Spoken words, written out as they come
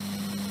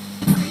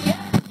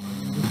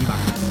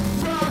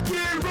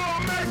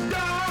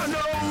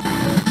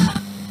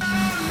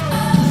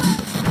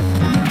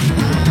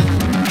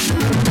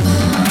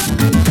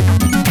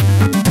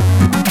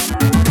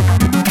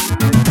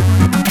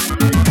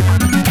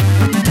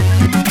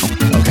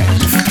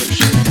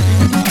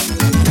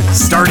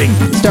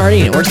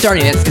starting it. We're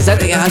starting it because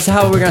that's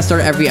how we're gonna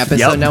start every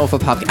episode now with a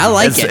podcast. I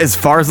like it. As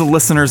far as the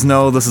listeners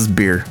know, this is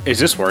beer. Is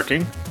this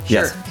working?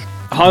 Yes.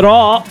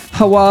 Hello.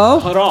 Hello.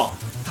 Hello.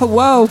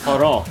 Hello.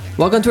 Hello.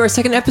 Welcome to our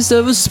second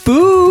episode of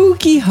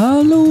Spooky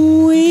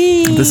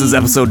Halloween. This is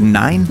episode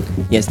 9.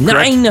 Yes,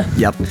 9.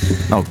 Yep.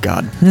 Oh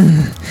God.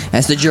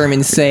 As the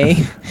Germans say.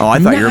 Oh, I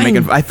thought you were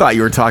 9. I thought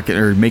you were talking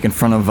or making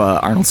fun of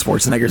Arnold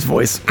Schwarzenegger's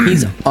voice.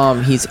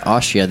 He's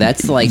Austria.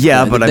 That's like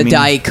Yeah, the, but the I mean-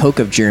 Diet Coke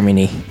of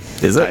Germany.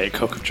 Is it? Diet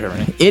Coke of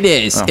Germany. It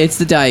is. Oh. It's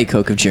the Diet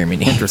Coke of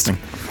Germany. Interesting.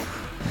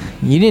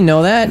 You didn't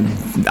know that?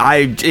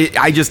 I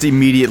just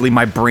immediately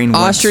my brain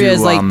went Austria to,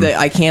 is like the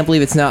I can't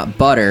believe it's not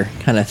butter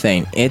kind of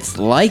thing. It's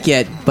like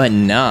it, but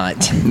not.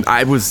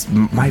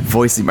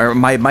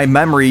 My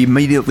memory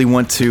immediately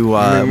went to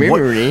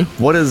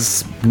what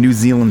is New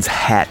Zealand's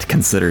hat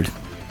considered?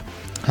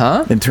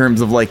 Huh? In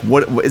terms of like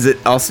what is it?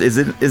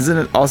 Isn't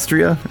it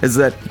Austria? Is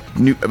that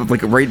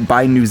like right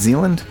by New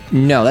Zealand?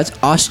 No, that's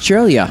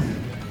Australia.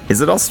 Is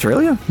it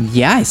Australia?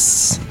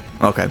 Yes.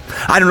 Okay,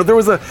 I don't know. There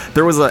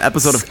was a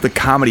episode of the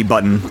Comedy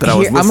Button that I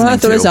was listening to. I'm gonna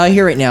throw this out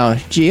here right now.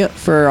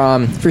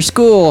 For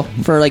school,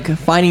 for like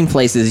finding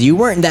places, you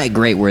weren't that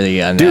great, were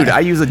you? Dude, I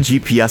use a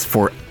GPS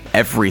for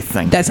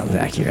everything. That sounds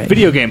accurate.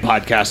 Video game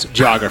podcast,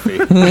 geography.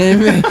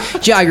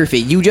 Geography.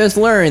 You just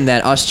learned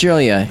that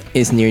Australia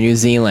is near New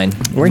Zealand.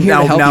 We're here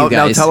to help you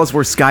guys. Now tell us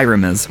where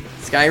Skyrim is.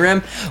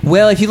 Skyrim?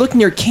 Well, if you look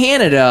near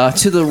Canada,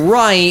 to the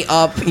right,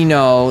 up,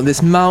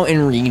 this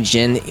mountain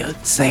region,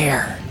 it's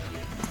there.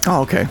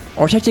 Oh, okay.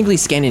 Or technically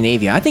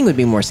Scandinavia. I think it would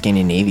be more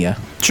Scandinavia.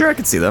 Sure, I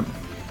can see that.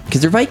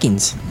 Because they're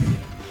Vikings.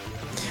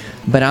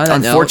 But I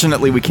don't know.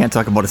 Unfortunately, we can't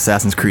talk about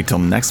Assassin's Creed till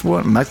next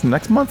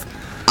month.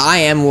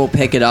 Will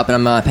pick it up, and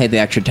I'm gonna pay the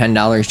extra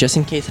 $10 just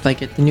in case if I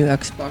get the new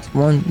Xbox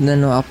One,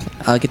 then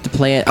I'll get to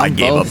play it. I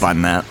gave up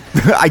on that.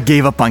 I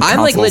gave up on consoles.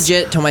 I'm like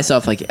legit to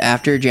myself, like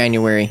after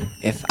January,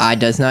 if I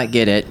does not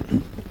get it,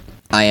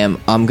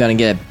 I'm gonna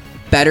get a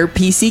better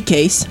PC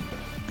case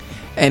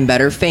and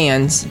better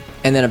fans,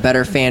 and then a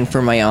better fan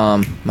for my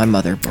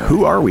motherboard.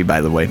 Who are we,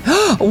 by the way?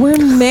 We're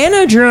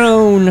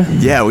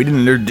Manadrone. Yeah, we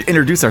didn't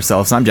introduce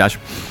ourselves. I'm Josh.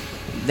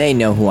 They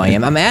know who I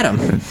am. I'm Adam.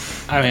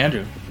 I'm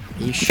Andrew.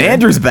 You sure?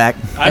 Andrew's back.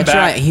 I'm That's back.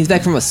 right. He's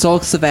back from a soul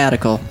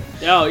sabbatical.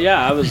 Oh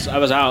yeah, I was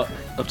out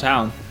of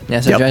town.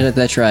 Yes,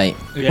 that's right.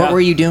 Yeah. What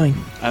were you doing?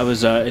 I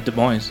was at Des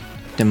Moines,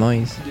 Des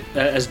Moines.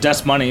 as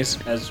Des Moines,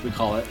 as we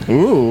call it.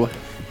 Ooh.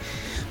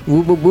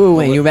 Woo, woo, woo.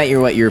 And you met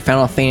your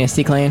Final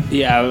Fantasy clan?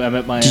 Yeah, I'm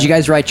at my. Did you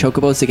guys ride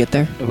chocobos to get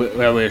there?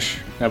 I wish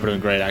that would have been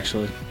great,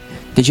 actually.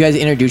 Did you guys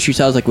introduce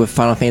yourselves like with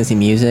Final Fantasy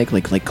music,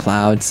 like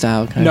Cloud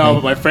style? Kind No, of but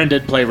thing? my friend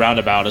did play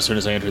Roundabout as soon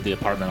as I entered the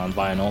apartment on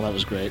vinyl. That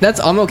was great.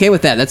 I'm okay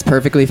with that. That's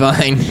perfectly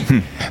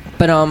fine.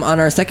 But on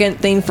our second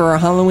thing for our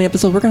Halloween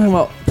episode, we're gonna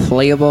talk about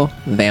playable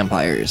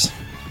vampires.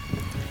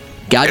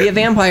 Gotta be a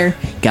vampire.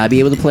 Gotta be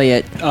able to play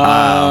it.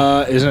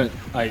 Isn't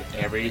like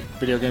every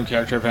video game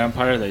character a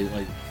vampire? They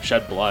like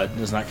shed blood.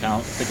 Doesn't that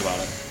count? Think about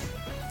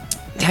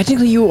it.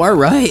 Technically, you are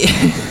right.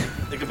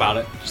 Think about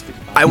it. Just think about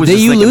it. I was Do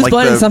just you thinking, lose like,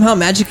 blood and somehow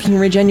magic can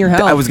regen your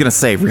health? I was gonna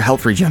say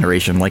health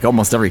regeneration. Like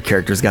almost every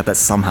character's got that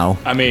somehow.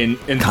 I mean,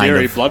 in Kind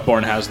theory, of.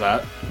 Bloodborne has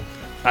that.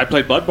 I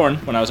played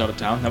Bloodborne when I was out of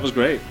town. That was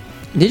great.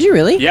 Did you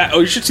really? Yeah. Oh,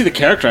 you should see the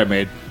character I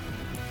made.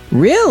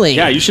 Really?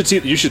 Yeah, you should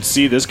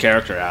see this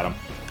character, Adam.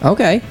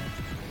 Okay.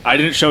 I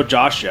didn't show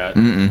Josh yet.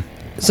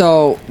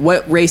 So,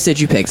 what race did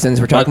you pick? Since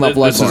we're talking about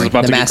This is Bloodborne,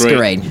 about the to get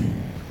great. Masquerade.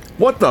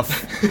 What the?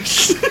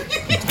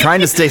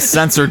 Trying to stay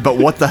censored, but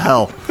what the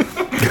hell?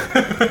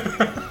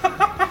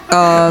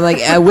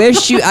 I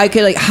wish I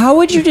could. Like, how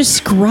would you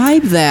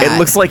describe that? It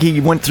looks like he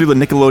went through the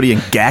Nickelodeon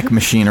GAC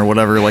machine or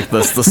whatever. Like the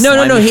No.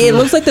 slime machine. It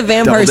looks like the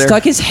vampire Double Dare.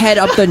 stuck his head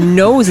up the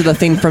nose of the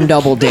thing from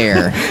Double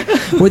Dare,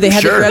 where they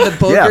had Sure. to grab the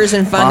boogers Yeah.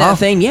 and find that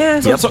thing. Yeah.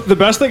 Yep. So the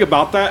best thing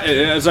about that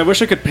is I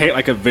wish I could paint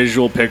like a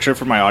visual picture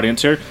for my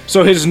audience here.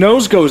 So his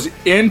nose goes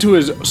into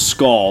his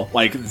skull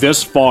like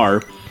this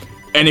far,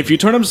 and if you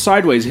turn him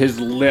sideways, his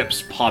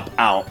lips pop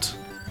out.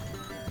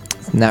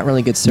 Not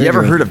really good surgery. You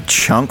ever heard of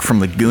Chunk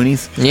from the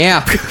Goonies?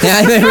 Yeah.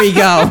 Yeah. There we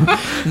go.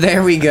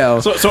 There we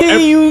go. So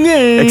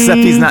Except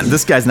he's not.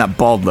 This guy's not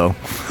bald though.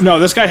 no,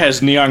 this guy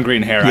has neon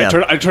green hair. Yeah.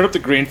 I turned up the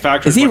green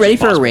factor. Is as he much ready as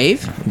for a possible.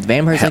 rave?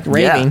 Vampires like Yeah.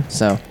 raving.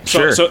 So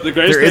Sure. So the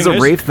greatest there is thing a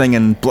is- rave thing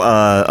in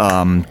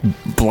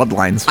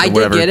Bloodlines. Or I did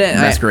whatever, get it.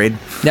 Masquerade.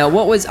 Now,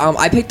 what was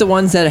I picked the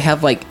ones that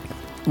have like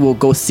will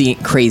go see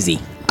crazy.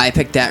 I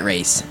picked that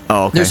race.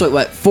 Oh, okay. There's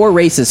what 4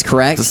 races,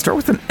 correct? Does it start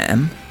with an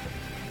M?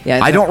 Yeah.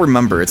 I don't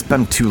remember. It's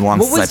been too long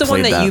What since was the I one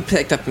played that you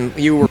picked up? And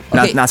you were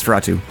okay.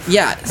 Nosferatu.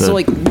 Yeah. So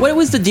like, what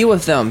was the deal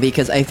with them?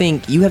 Because I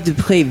think you have to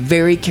play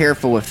very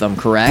careful with them,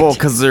 correct? Well,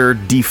 because they're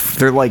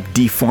like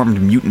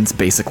deformed mutants,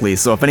 basically.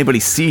 So if anybody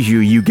sees you,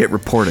 you get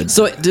reported.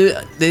 So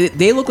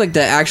they look like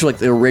the actual, like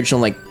the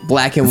original, like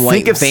black and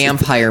white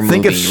vampire movie,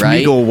 Think if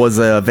right? Smeagol was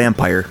a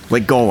vampire,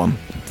 like Gollum.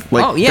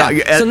 Like, Oh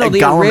yeah, so no,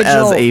 the Gollum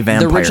original, as a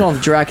vampire. the original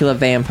Dracula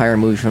vampire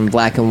movie from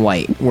black and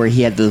white, where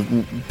he had the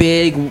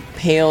big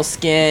pale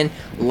skin,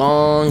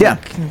 long,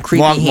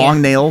 creepy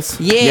long nails.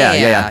 Yeah,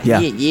 yeah.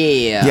 yeah.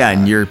 Yeah,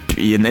 and you're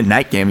in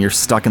that game. You're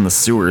stuck in the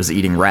sewers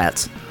eating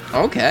rats.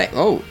 Okay.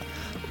 Oh.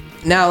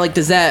 Now, like,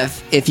 does that,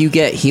 if you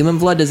get human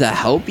blood, does that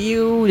help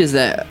you? Does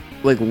that,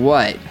 like,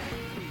 what?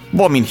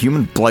 Well, I mean,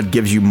 human blood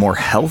gives you more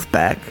health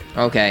back.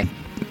 Okay.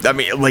 I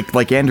mean,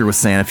 like Andrew was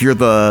saying, if you're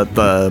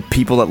the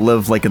people that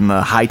live like in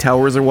the high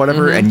towers or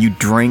whatever, and you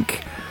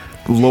drink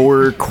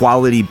lower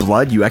quality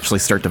blood, you actually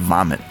start to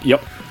vomit.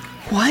 Yep.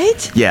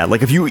 What? Yeah,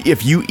 like if you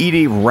eat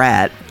a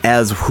rat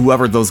as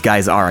whoever those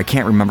guys are, I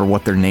can't remember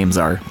what their names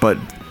are, but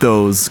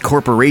those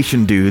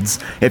corporation dudes,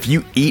 if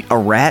you eat a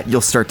rat,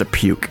 you'll start to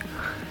puke.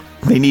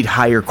 They need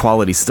higher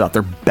quality stuff.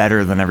 They're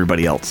better than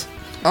everybody else.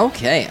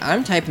 Okay,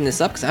 I'm typing this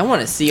up because I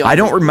want to see all I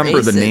don't the remember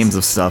races. the names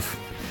of stuff.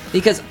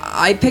 Because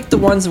I picked the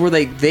ones where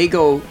they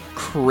go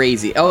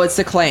crazy. Oh, it's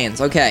the clans.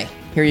 Okay,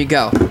 here you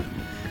go.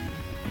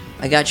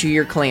 I got you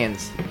your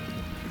clans.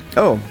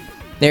 Oh,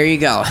 There you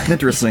go.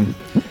 interesting.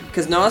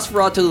 Because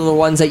Nosferatu are the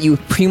ones that you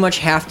pretty much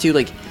have to,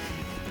 like,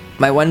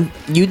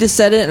 you just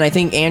said it, and I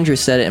think Andrew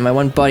said it, and my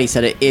one buddy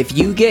said it. If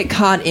you get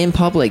caught in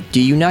public,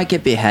 do you not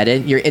get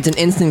beheaded? It's an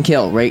instant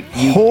kill, right?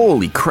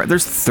 Holy crap,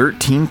 there's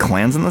 13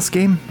 clans in this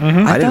game?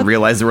 I didn't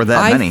realize there were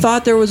that many. I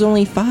thought there was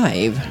only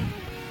 5.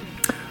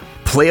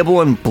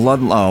 Playable in Blood...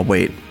 Oh,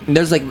 wait.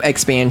 There's, like,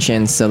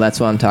 expansions, so that's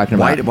what I'm talking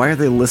about. Why are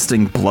they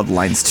listing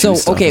Bloodlines 2 So,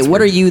 stuff? okay, That's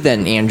what weird. are you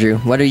then, Andrew?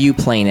 What are you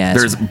playing as?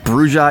 There's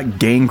Brujak,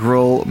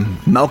 Gangrel,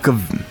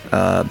 Malkavian.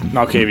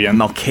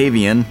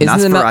 Malkavian,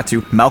 Isn't the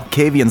Nosferatu.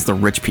 Malkavian's the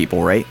rich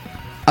people, right?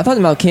 I thought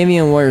the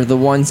Malkavian were the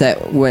ones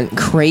that went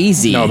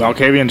crazy. No,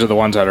 Malkavians are the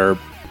ones that are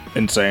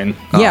insane.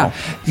 Yeah,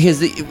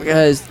 because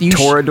you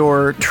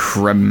Torador,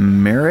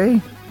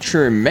 Tremere,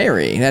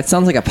 Tremere. That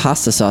sounds like a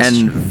pasta sauce.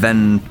 and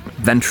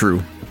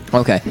Ventru.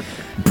 Okay.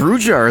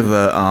 Bruja are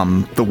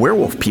the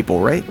werewolf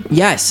people, right?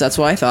 Yes, that's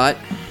what I thought.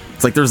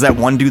 It's like there's that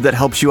one dude that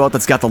helps you out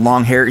that's got the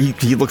long hair.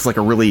 He looks like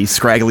a really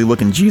scraggly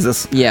looking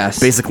Jesus. Yes.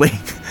 Basically.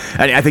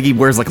 I think he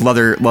wears like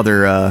leather.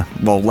 I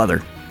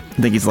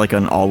think he's like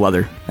an all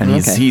leather. And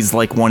he's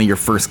like one of your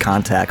first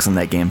contacts in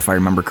that game, if I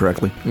remember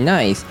correctly.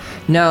 Nice.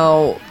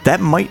 Now,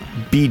 That might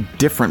be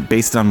different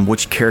based on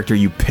which character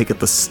you pick at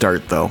the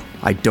start, though.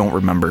 I don't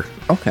remember.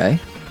 okay.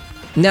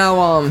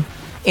 Now,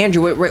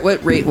 Andrew,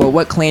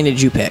 what clan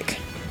did you pick?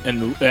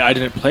 And I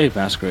didn't play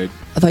Masquerade.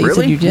 I thought you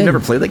Really? said you did. You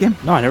never played that game?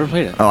 No, I never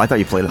played it. Oh, I thought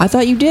you played it. I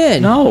thought you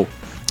did. No.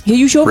 Yeah,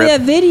 you showed me Rip.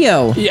 that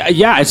video.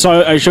 Yeah, I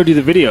showed you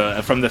the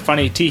video from the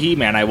funny Teehee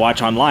man I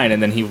watch online,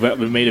 and then he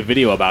made a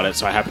video about it,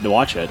 so I happened to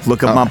watch it.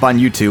 Look him up on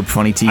YouTube.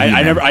 Funny TV.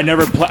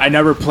 I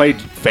never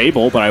played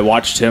Fable, but I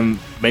watched him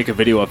make a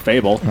video of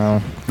Fable.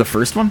 The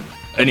first one?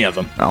 Any of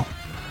them. Oh.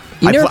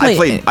 You never I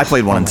played-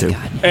 played 1 Oh and my 2.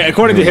 God.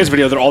 According to his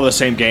video, they're all the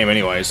same game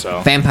anyway.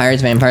 So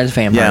Vampires,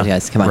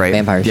 guys. Come on, right.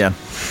 vampires. Yeah.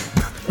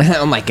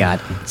 Oh my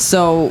god.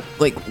 So,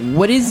 like,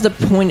 what is the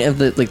point of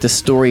the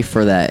story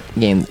for that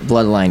game,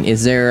 Bloodline?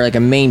 Is there like a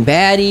main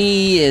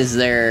baddie? Is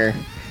there?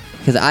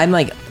 Because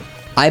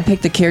I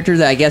picked the character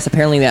that I guess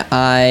apparently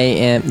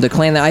the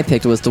clan that I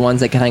picked was the ones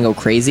that kind of go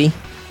crazy.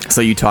 So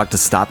you talk to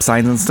stop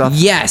signs and stuff?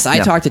 Yes, I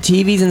Yeah. talked to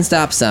TVs and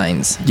stop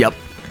signs. Yep.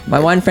 My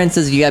one friend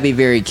says you gotta be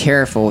very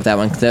careful with that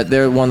one because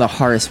they're one of the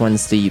hardest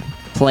ones to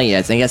play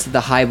as. I guess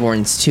the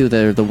Highborns too.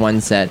 They're the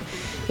ones that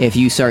if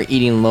you start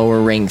eating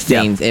lower rank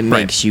things, it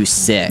right. makes you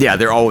sick. Yeah,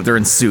 they're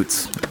in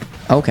suits.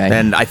 Okay.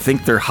 And I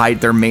think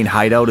their main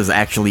hideout is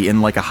actually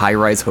in like a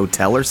high-rise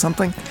hotel or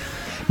something.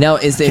 Now,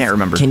 Can't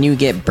remember. Can you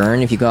get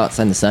burned if you go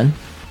outside in the sun?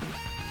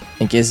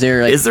 Like, is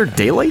there like? Is there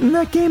daylight in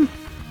that game?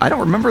 I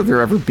don't remember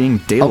there ever being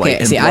daylight Okay,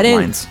 in see,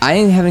 Bloodlines. I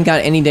haven't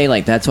got any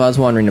daylight. That's what I was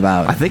wondering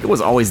about. I think it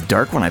was always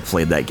dark when I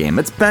played that game.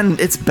 It's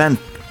been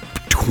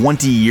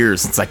 20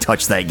 years since I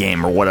touched that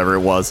game or whatever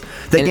it was.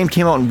 That game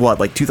came out in what,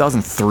 like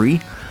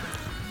 2003?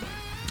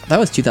 That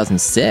was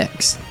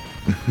 2006.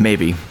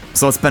 Maybe.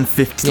 So it's been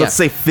 15. Yeah. Let's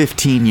say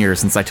 15 years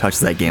since I touched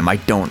that game. I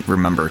don't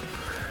remember.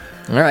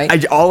 All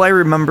right. All I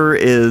remember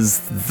is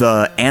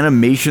the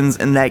animations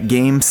in that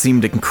game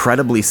seemed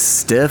incredibly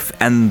stiff,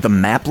 and the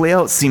map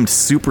layout seemed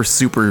super,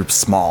 super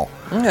small.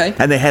 Okay.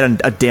 And they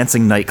had a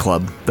dancing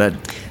nightclub that.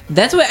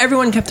 That's what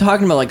everyone kept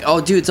talking about. Like,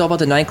 oh, dude, it's all about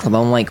the nightclub.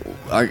 I'm like,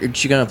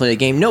 aren't you gonna play the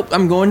game? Nope,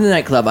 I'm going to the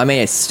nightclub. I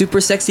made a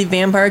super sexy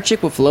vampire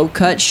chick with low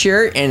cut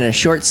shirt and a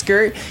short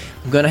skirt.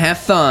 I'm gonna have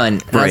fun.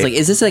 And I was Right. like,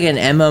 is this like an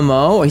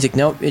MMO? He's like,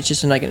 nope, it's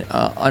just like an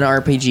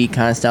RPG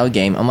kind of style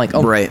game. I'm like,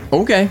 oh, Right.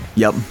 okay.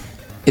 Yep.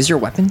 Is there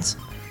weapons?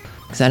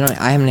 Because I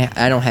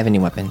don't have any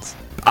weapons.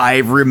 I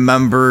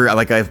remember,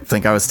 like I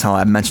think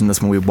I mentioned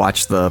this when we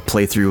watched the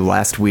playthrough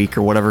last week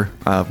or whatever,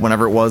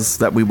 whenever it was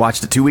that we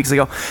watched it 2 weeks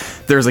ago.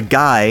 There's a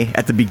guy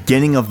at the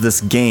beginning of this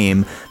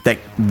game that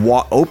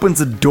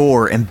opens a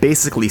door and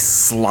basically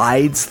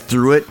slides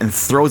through it and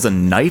throws a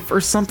knife or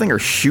something or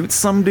shoots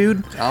some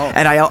dude. Oh.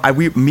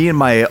 And me and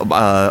my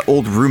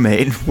old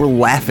roommate were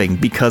laughing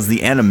because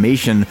the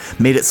animation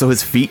made it so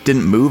his feet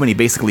didn't move and he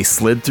basically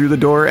slid through the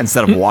door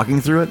instead of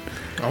walking through it.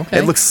 Okay.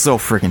 It looks so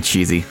freaking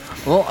cheesy.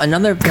 Well,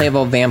 another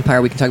playable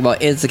vampire we can talk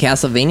about is the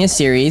Castlevania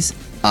series.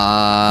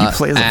 You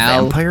play as a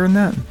vampire in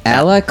that?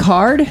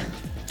 Alucard?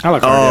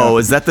 Alucard, Oh, yeah.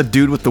 is that the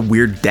dude with the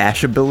weird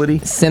dash ability?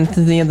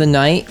 Symphony of the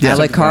Night. Yeah.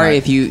 Alucard,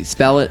 if you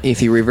spell it,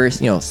 if you reverse,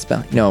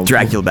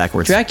 Dracula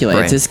backwards. Dracula.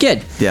 Right. It's his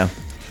kid. Yeah.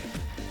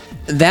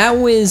 That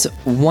was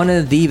one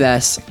of the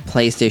best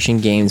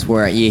PlayStation games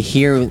where you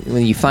hear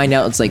when you find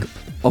out it's like,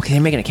 okay,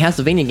 they're making a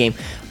Castlevania game.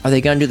 Are they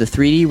gonna do the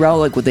 3D route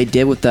like what they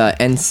did with the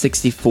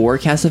N64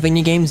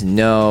 Castlevania games?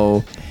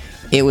 No.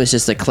 It was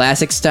just a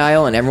classic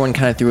style, and everyone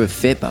kind of threw a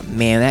fit. But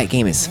man, that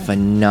game is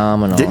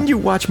phenomenal. Didn't you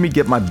watch me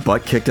get my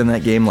butt kicked in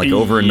that game like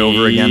over and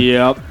over again?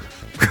 Yep.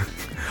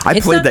 I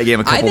It's played not- that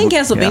game a couple. I think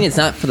Castlevania yeah. is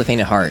not for the faint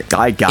of heart.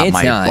 I got It's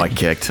my not. butt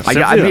kicked.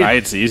 Symphony of the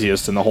Night's the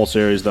easiest in the whole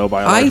series, though.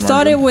 By a I large thought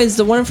margin. it was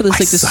the one for the I like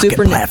the suck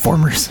Super. at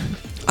platformers.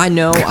 I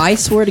know. I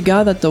swear to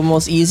God that the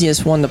most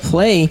easiest one to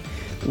play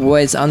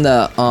was on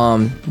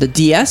the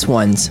DS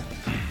ones.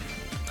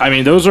 I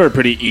mean, those are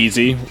pretty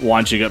easy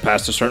once you get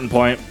past a certain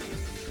point.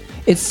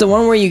 It's the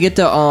one where you get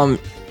to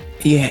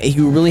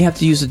you really have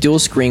to use the dual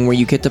screen where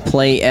you get to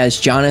play as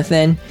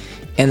Jonathan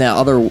and that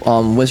other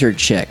wizard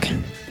chick.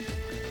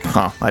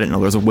 Huh? I didn't know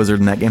there was a wizard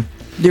in that game.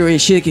 There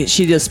is she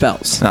does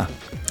spells. Huh.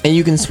 And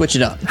you can switch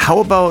it up. How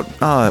about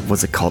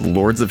what's it called?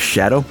 Lords of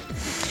Shadow?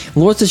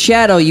 Lords of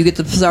Shadow, you get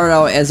to start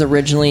out as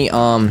originally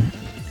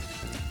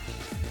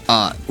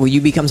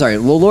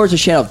Lords of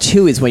Shadow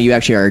 2 is when you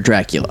actually are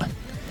Dracula.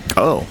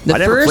 Oh, The I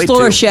never first played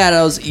Lord two. of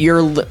Shadows, you're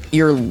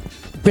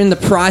in the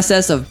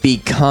process of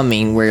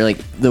becoming where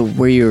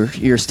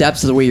your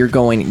steps is the way you're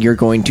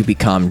going to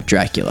become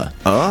Dracula.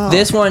 Oh.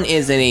 This one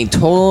is in a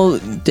total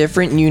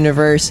different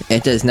universe.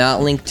 It does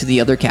not link to the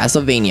other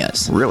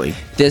Castlevanias. Really?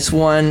 This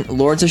one,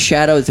 Lords of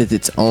Shadows, is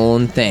its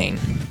own thing.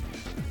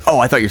 Oh,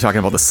 I thought you were talking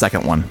about the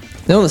second one.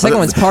 No, the second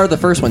one's part of the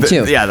first one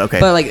too. yeah, okay.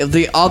 But like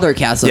the other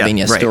Castlevania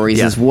Yeah, right, stories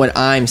yeah. is what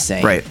I'm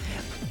saying. Right.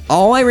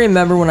 All I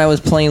remember when I was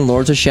playing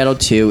Lords of Shadow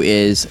 2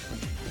 is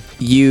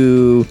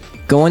you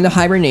go into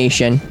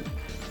hibernation,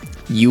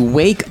 you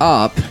wake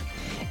up,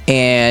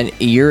 and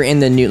you're in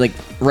the new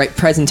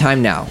present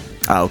time now.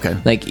 Oh, okay.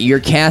 Like your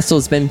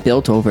castle's been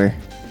built over.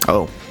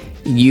 Oh.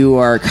 You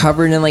are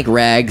covered in like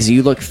rags.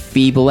 You look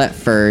feeble at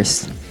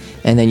first,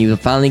 and then you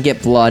finally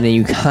get blood, and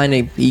you kind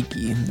of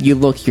you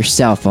look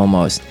yourself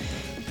almost.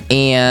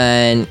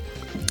 And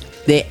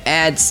they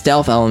add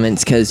stealth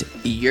elements because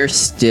you're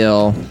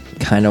still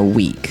kind of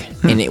weak,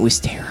 and it was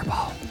terrible.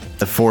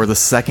 For the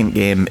second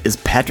game, is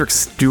Patrick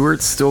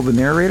Stewart still the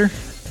narrator?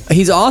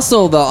 He's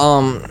also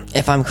the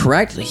if I'm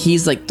correct,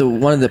 he's like the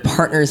one of the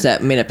partners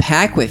that made a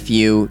pact with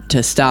you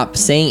to stop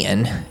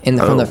Satan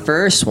from the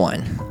first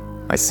one.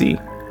 I see.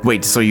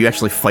 Wait, so you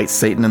actually fight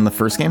Satan in the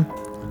first game?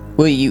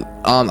 Well,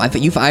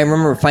 I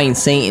remember fighting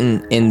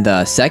Satan in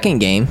the second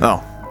game.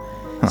 Oh.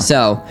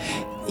 So,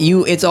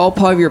 it's all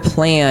part of your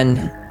plan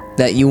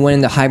that you went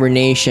into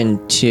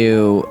hibernation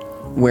to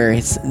where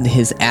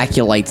his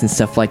acolytes and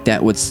stuff like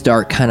that would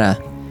start kind of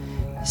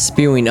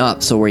spewing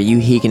up, so where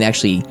he can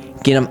actually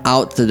get him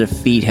out to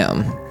defeat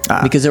him.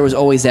 Because there was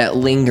always that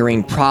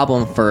lingering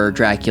problem for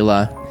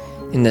Dracula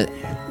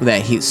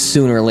that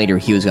sooner or later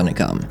he was going to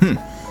come.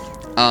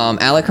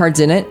 Alucard's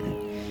in it.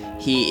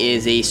 He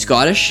is a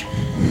Scottish.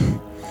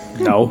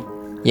 No.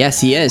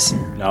 Yes, he is.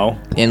 No.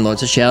 In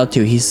Lords of Shadow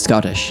 2, he's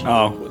Scottish.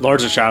 Oh,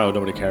 Lords of Shadow,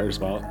 nobody cares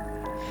about.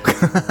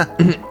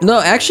 No,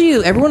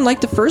 actually, everyone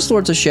liked the first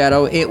Lords of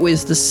Shadow. It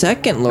was the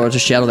second Lords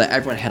of Shadow that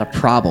everyone had a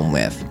problem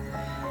with.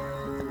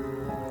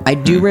 I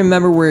do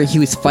remember where he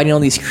was fighting all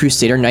these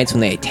Crusader Knights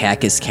when they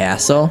attack his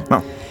castle.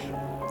 Oh.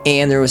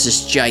 And there was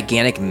this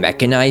gigantic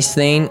mechanized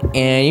thing.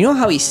 And you know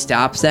how he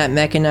stops that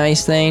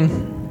mechanized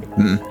thing?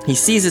 He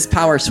sees this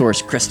power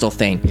source crystal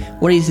thing.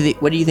 What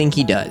do you think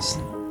he does?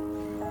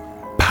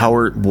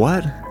 Power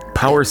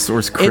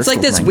source crystal. It's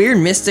like this thing. weird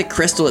mystic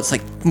crystal. It's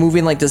like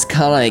moving like this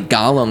kind of like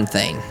golem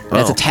thing.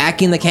 That's Oh.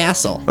 attacking the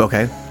castle.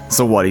 Okay.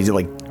 So what? He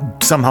like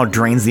somehow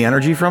drains the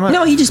energy from it?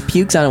 No, he just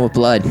pukes on it with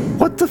blood.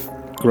 What the?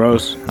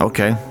 Gross.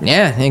 Okay.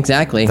 Yeah,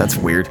 exactly. That's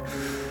weird.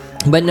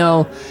 But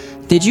no,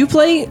 did you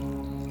play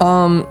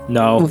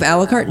No. with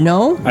Alucard?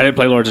 No? I didn't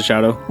play Lords of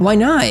Shadow Why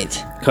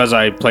not? because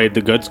I played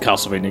the good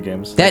Castlevania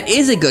games. That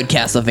is a good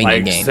Castlevania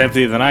like game.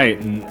 Symphony of the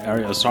Night and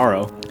Area of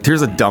Sorrow.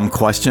 Here's a dumb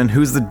question.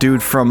 Who's the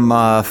dude from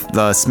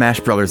the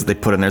Smash Brothers that they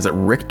put in there? Is it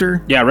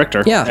Richter? Yeah,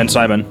 Richter. Yeah. And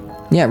Simon.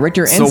 Yeah,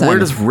 Richter and So Simon. where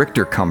does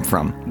Richter come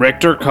from?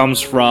 Richter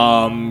comes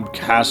from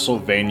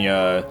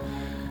Castlevania.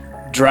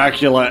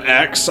 Dracula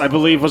X, I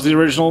believe, was the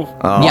original.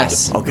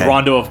 Yes. Okay.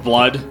 Rondo of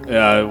Blood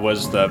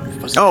was the.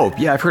 Oh,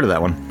 yeah, I've heard of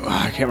that one.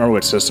 I can't remember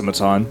what system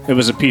it's on. It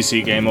was a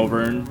PC game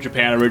over in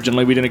Japan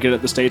originally. We didn't get it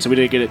in the States, and we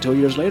didn't get it till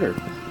years later.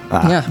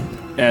 Yeah.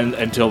 And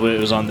until it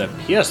was on the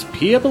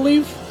PSP, I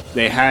believe.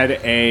 They had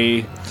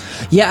a.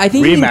 Yeah, I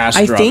think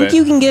Remaster of it.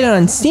 you can get it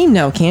on Steam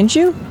now, can't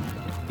you?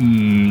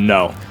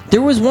 No.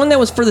 There was one that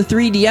was for the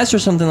 3DS or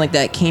something like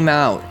that came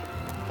out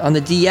on the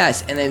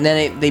DS, and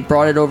then they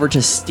brought it over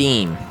to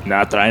Steam.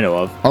 Not that I know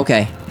of.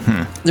 Okay.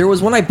 There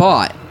was one I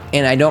bought,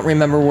 and I don't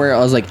remember where. I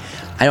was like,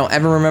 I don't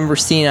ever remember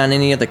seeing it on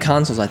any of the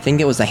consoles. I think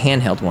it was a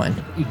handheld one.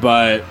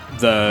 But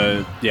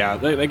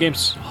that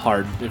game's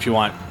hard. If you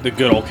want the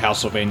good old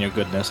Castlevania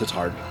goodness, it's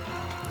hard.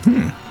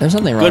 There's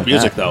nothing wrong Good with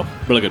music, that. though.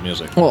 Really good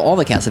music. Well, all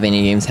the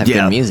Castlevania games have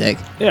Yeah. good music.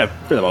 Yeah,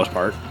 for the most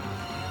part.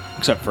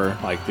 Except for,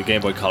 like, the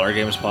Game Boy Color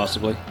games,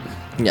 possibly.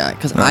 Yeah,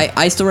 because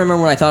I still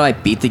remember when I thought I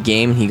beat the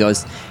game. He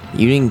goes,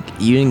 "You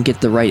didn't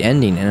get the right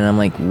ending," and I'm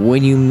like, "What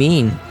do you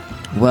mean?"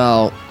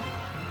 Well,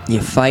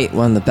 you fight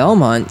one of the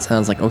Belmonts, and I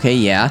was like, "Okay,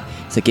 yeah."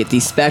 So get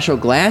these special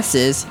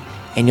glasses,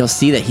 and you'll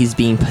see that he's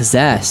being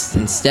possessed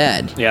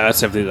instead. Yeah, that's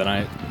Symphony of the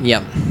Night.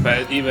 Yep.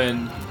 But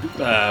even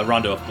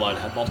Rondo of Blood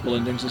had multiple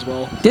endings as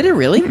well. Did it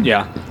really?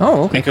 Yeah.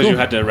 Oh, okay. Because cool. you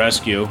had to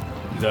rescue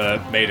the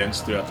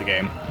maidens throughout the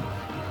game.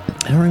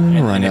 I don't remember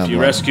And Rondo if of you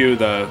Blood. rescue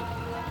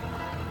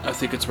I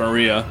think it's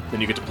Maria,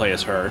 then you get to play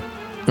as her.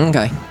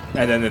 Okay.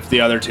 And then if the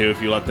other two, if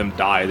you let them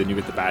die, then you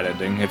get the bad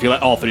ending. If you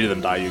let all three of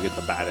them die, you get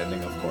the bad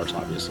ending, of course,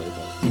 obviously.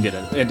 But you get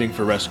an ending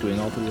for rescuing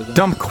all three of them.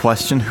 Dumb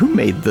question. Who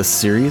made this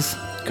series?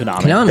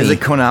 Konami. Is it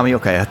Konami?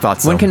 Okay, I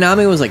thought so. When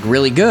Konami was like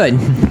really good.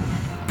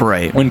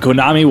 Right. When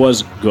Konami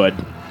was good.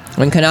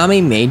 When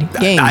Konami made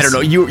games. I don't know.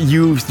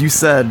 You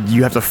said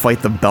you have to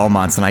fight the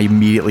Belmonts, and I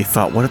immediately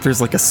thought, what if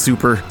there's like a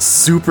super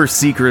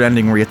secret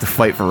ending where you have to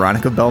fight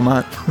Veronica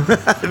Belmont?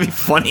 That'd be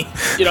funny.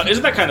 You know,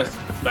 isn't that kind of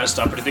messed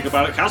up when you think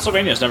about it?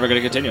 Castlevania is never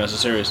going to continue as a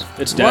series.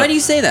 It's dead. Why do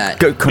you say that?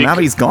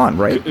 Konami's gone,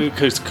 right?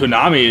 Because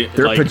Konami,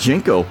 They're like,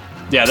 pachinko.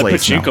 yeah, they're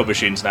place pachinko now.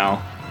 machines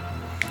now.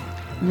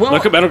 Well,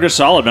 Look at Metal Gear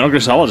Solid. Metal Gear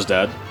Solid is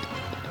dead.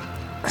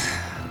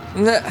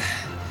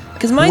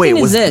 because my Wait,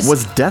 thing is this.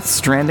 was Death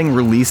Stranding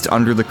released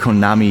under the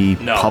Konami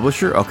No.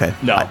 publisher? Okay.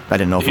 No, I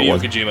didn't know if it Hideo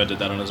was. Kojima did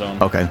that on his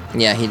own. Okay.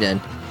 Yeah, he did.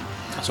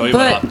 So he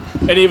But- went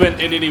up.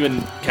 And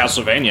even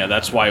Castlevania.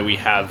 That's why we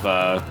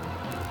have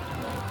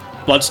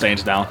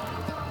Bloodstained now.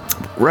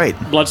 Right.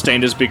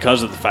 Bloodstained is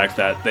because of the fact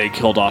that they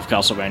killed off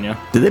Castlevania.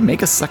 Did they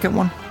make a second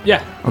one? Yeah,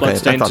 Okay,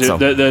 Bloodstained I thought 2.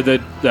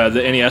 so.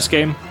 The NES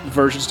game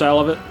version style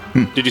of it.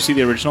 Did you see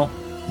the original?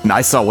 No,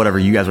 I saw whatever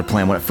you guys were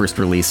playing when it first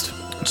released.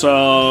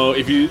 So,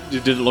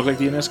 did it look like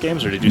the NES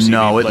games, or did you see?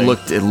 No, me it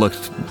play?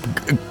 looked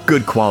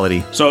good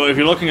quality. So, if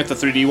you're looking at the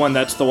 3D one,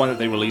 that's the one that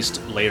they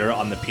released later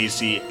on the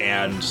PC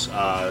and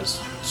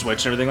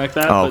Switch and everything like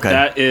that. Oh, But okay.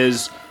 that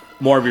is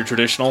more of your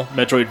traditional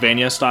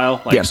Metroidvania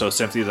style, like Yeah. so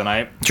Symphony of the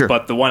Night. Sure.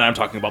 But the one I'm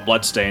talking about,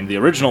 Bloodstained, the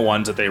original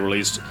ones that they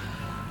released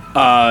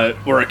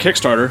were a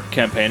Kickstarter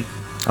campaign.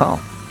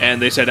 Oh.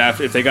 And they said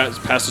if they got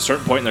past a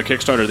certain point in their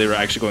Kickstarter, they were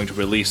actually going to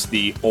release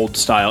the old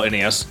style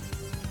NES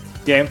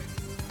game,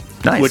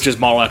 Nice. which is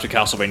modeled after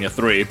Castlevania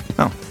 3.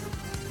 Oh.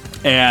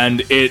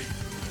 And it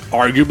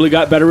arguably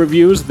got better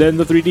reviews than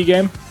the 3D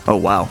game. Oh,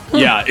 wow.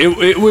 Yeah,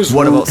 it was.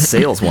 What about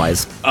sales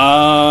wise?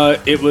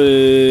 It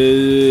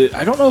was.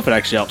 I don't know if it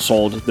actually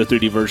outsold the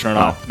 3D version or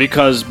not, Oh.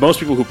 because most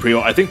people who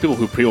I think people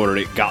who pre-ordered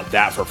it got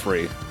that for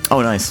free.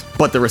 Oh, nice.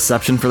 But the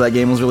reception for that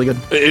game was really good.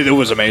 It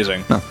was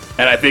amazing. Huh.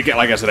 And I think,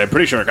 like I said, I'm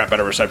pretty sure it got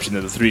better reception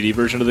than the 3D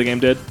version of the game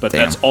did. But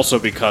Damn. that's also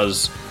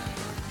because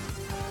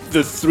the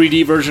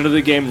 3D version of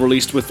the game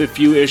released with a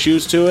few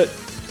issues to it.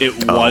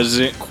 It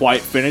wasn't quite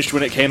finished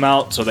when it came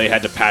out, so they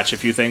had to patch a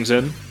few things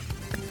in.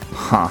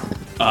 Huh.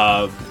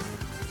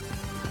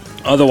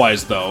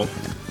 Otherwise, though,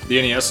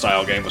 the NES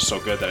style game was so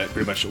good that it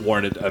pretty much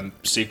warranted a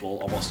sequel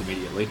almost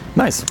immediately.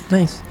 Nice.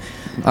 Nice.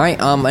 All right,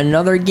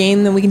 another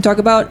game that we can talk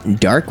about,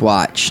 Dark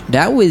Watch.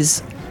 That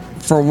was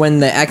for when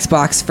the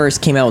Xbox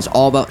first came out. It was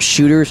all about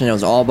shooters, and it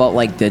was all about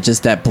like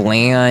just that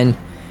bland,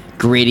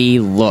 gritty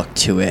look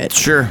to it.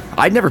 Sure.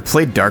 I'd never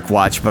played Dark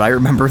Watch, but I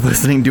remember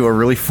listening to a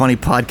really funny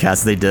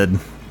podcast they did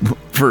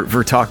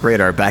for Talk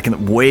Radar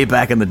way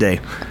back in the day.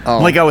 Oh.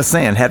 Like I was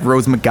saying, had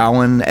Rose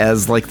McGowan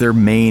as like their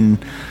main.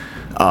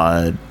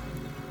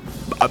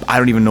 I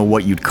don't even know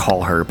what you'd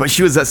call her, but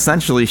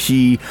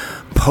she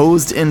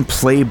posed in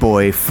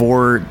Playboy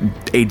for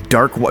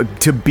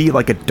to be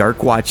like a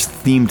Dark Watch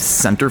themed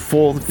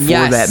centerfold for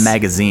Yes. that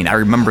magazine. I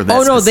remember that.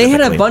 Oh no, they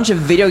had a specifically. bunch of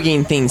video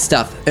game themed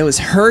stuff. It was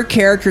her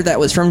character that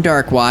was from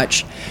Dark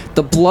Watch,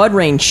 the Blood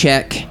Rain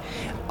chick.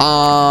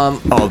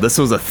 Oh, this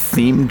was a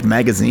themed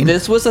magazine.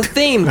 This was a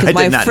theme I because did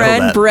my not know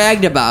friend that.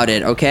 bragged about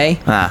it. Okay.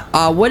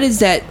 What is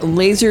that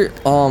laser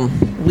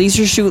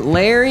shoot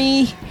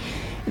Larry?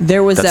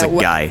 There was That's that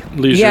a guy.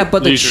 Leisure-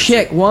 but the Leisure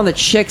chick, one of the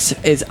chicks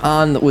was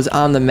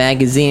on the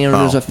magazine, and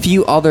there's Oh. a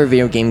few other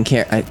video game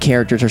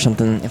characters or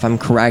something. If I'm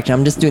correct,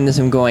 I'm just doing this.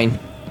 I'm going,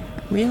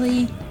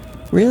 really,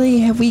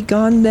 have we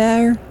gone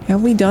there?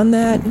 Have we done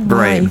that?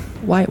 Right.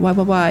 Why?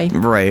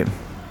 Right.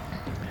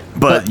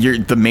 But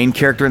the main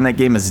character in that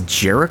game is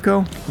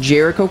Jericho?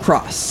 Jericho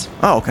Cross.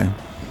 Oh, okay.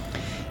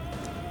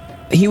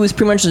 He was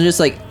pretty much just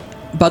like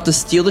about to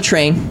steal the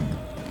train.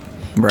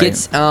 Right.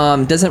 Gets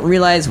doesn't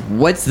realize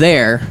what's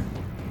there,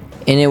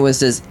 and it was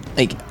this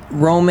like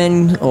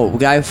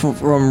guy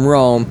from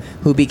Rome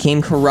who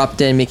became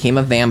corrupted and became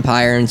a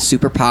vampire and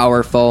super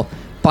powerful,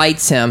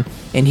 bites him,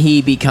 and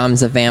he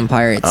becomes a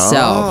vampire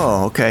itself.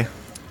 Oh, okay.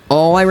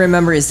 All I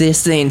remember is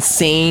the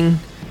insane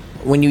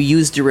when you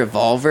used your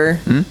revolver.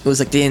 It was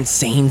like the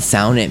insane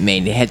sound it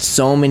made. It had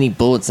so many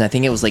bullets, and I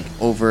think it was like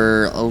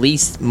over at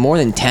least more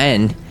than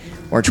 10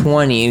 or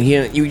 20.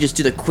 And you would just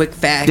do the quick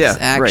fast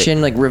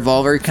action, like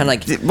revolver, kind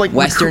of like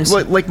westerns.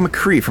 Like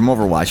McCree from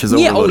Overwatch is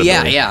Yeah, overloaded.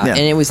 yeah. And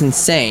it was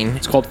insane.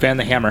 It's called Fan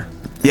the Hammer.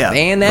 Yeah,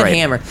 bang that right.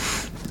 hammer.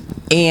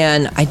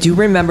 And I do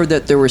remember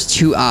that there was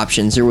two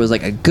options. There was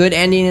like a good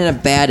ending and a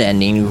bad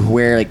ending,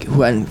 where like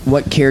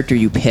what character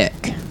you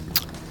pick.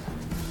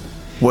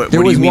 What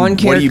There do was you mean? one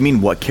What do you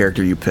mean? What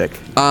character you pick?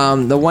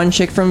 The one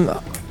chick from,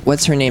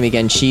 what's her name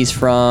again? She's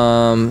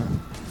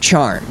from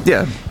Charm.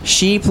 Yeah.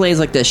 She plays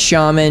like the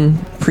shaman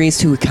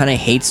priest who kind of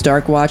hates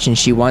Darkwatch, and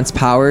she wants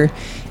power,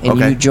 and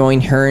Okay. you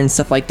join her and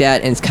stuff like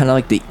that, and it's kind of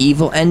like the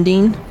evil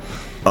ending.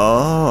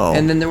 Oh.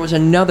 And then there was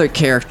another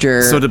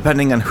character. So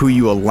depending on who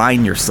you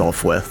align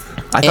yourself with,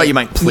 I thought you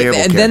meant playable.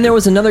 And then there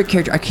was another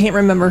character. I can't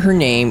remember her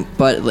name,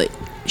 but like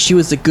she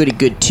was the goody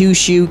good two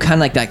shoe, kind of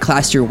like that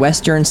classier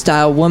Western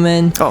style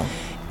woman. Oh.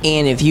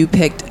 And if you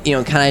picked,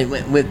 kind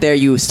of with there,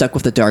 you stuck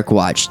with the Dark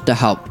Watch to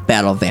help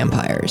battle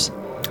vampires.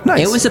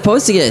 Nice. It was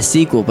supposed to get a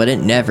sequel, but it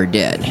never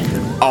did.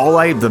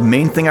 The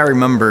main thing I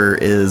remember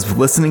is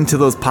listening to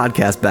those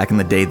podcasts back in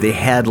the day. They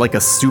had like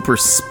a super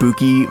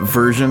spooky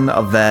version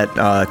of that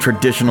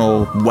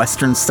traditional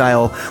Western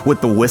style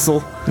with the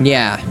whistle.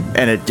 Yeah.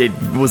 And it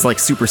was like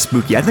super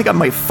spooky. I think I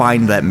might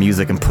find that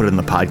music and put it in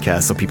the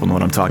podcast so people know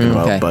what I'm talking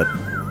Okay. about.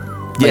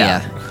 But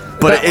yeah.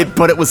 But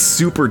it was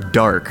super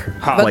dark.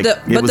 But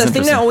the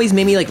thing that always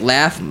made me like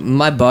laugh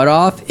my butt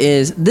off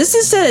is this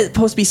is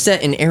supposed to be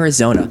set in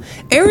Arizona.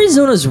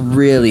 Arizona's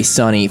really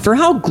sunny. For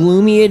how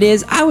gloomy it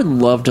is, I would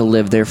love to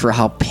live there for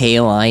how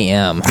pale I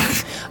am.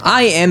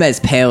 I am as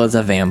pale as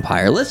a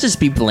vampire. Let's just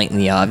be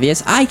blatantly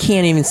obvious. I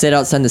can't even sit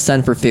outside in the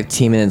sun for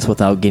 15 minutes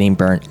without getting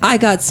burnt. I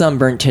got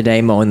sunburnt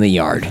today mowing the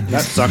yard.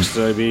 That sucks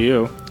to be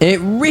you. It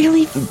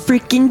really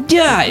freaking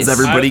does. Is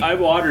everybody? I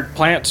watered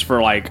plants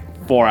for like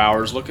 4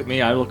 hours. Look at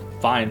me. I look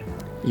fine.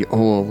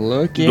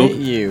 Look at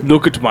you.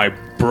 Look at my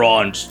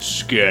bronzed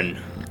skin.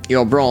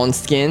 Your bronze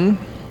skin.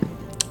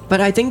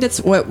 But I think that's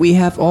what we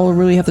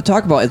really have to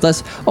talk about.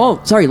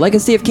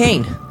 Legacy of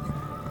Kain.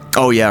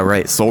 Oh yeah,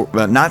 right. Soul,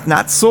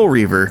 not Soul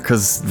Reaver,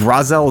 because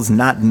Raziel is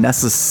not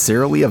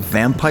necessarily a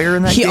vampire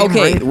in that game.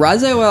 Okay, right?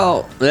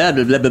 Raziel. Blah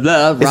blah blah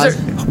blah blah. Is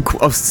there,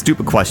 a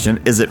stupid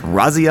question. Is it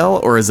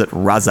Raziel or is it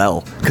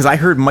Razel? Because I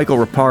heard Michael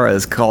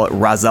Raparez call it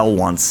Razel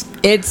once.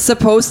 It's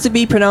supposed to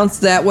be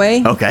pronounced that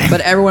way. Okay.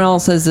 But everyone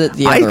else says it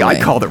the other way.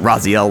 I called it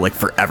Raziel like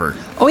forever.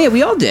 Oh yeah,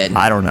 we all did.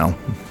 I don't know.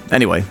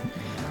 Anyway,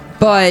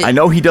 But I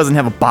know he doesn't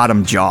have a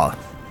bottom jaw.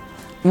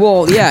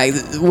 well, yeah.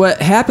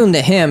 What happened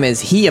to him is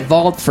he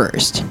evolved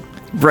first.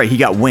 Right, he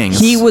got wings.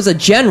 He was a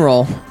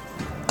general.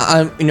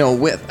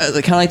 With kind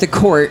of like the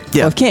court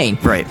of Kain.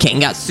 Right. Kain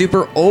got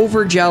super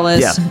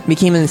overjealous. Yeah.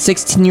 Became a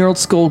 16-year-old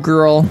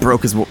schoolgirl.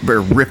 ripped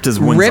his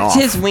wings off. Ripped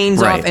his wings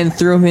Right. off and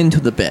threw him into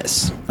the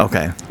abyss.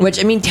 Okay. Which,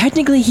 I mean,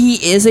 technically he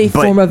is a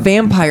form of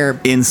vampire.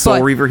 In Soul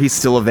but Reaver, he's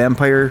still a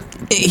vampire.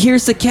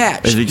 here's the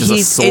catch. Or is he just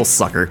a soul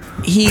sucker?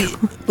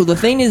 Well, the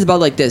thing is about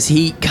like this.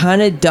 He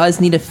kind of does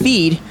need a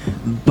feed,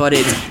 but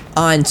it's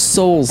on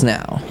souls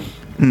now.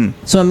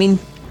 So, I mean,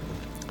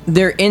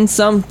 there in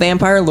some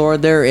vampire lore,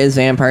 there is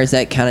vampires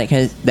that kind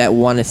of that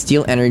want to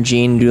steal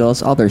energy and do all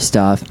this other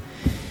stuff.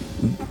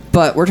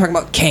 But we're talking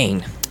about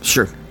Kain.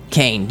 Sure.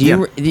 Kain,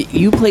 have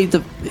you played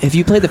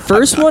the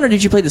first one or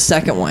did you play the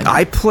second one?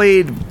 I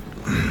played.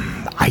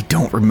 I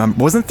don't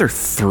remember. Wasn't there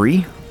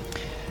 3?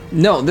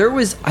 No,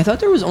 I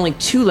thought there was only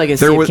 2 Legacy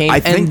There of was- Kain, I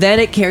think- and then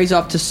it carries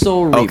off to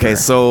Soul Reaver. Okay,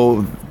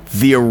 so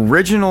the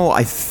original,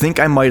 I think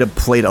I might have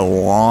played a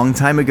long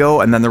time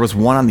ago, and then there was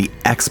one on the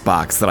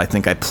Xbox that I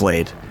think I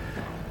played.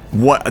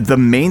 What the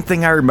main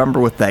thing I remember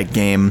with that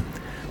game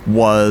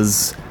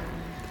was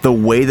the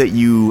way that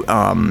you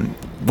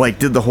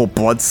did the whole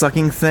blood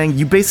sucking thing.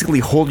 You basically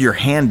hold your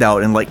hand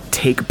out and like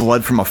take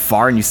blood from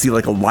afar, and you see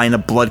like a line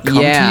of blood come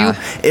to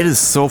you. It is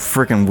so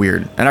freaking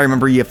weird. And I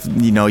remember you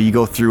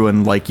go through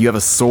and like you have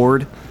a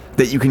sword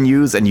that you can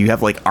use, and you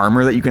have like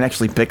armor that you can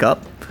actually pick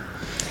up.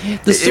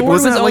 It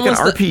wasn't like an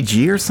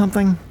RPG or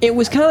something. It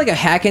was kind of like a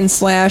hack and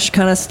slash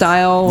kind of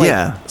style.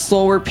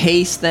 Slower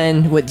pace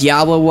than what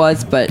Diablo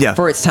was, but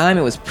for its time,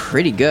 it was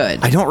pretty good.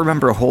 I don't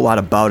remember a whole lot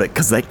about it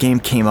because that game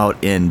came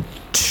out in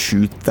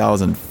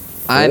 2004.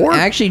 I'm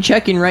actually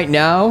checking right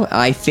now.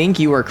 I think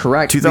you are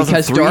correct.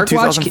 2003, because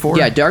 2004?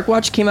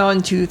 Darkwatch came out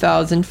in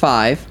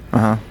 2005.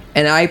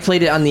 And I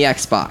played it on the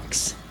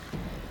Xbox.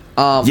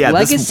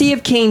 Legacy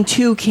of Kain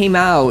 2 came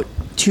out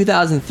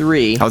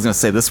 2003. I was going to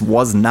say, this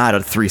was not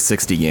a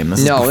 360 game.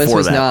 This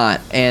was that.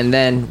 not. And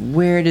then,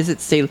 where does it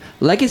say?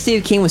 Legacy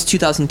of Kain was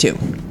 2002.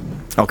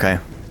 Okay.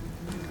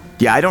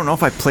 Yeah, I don't know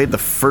if I played the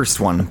first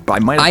one, but I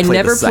might have played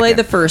never the second. played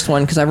the first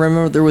one, because I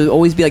remember there would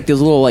always be like those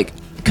little, like,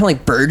 kind of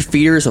like bird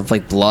feeders of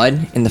like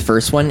blood in the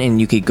first one, and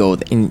you could go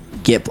and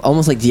get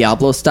almost like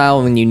Diablo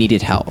style when you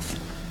needed health.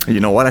 You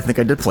know what? I think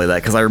I did play that,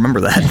 because I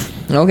remember that.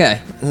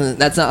 Okay.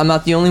 I'm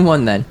not the only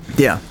one then.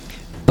 Yeah.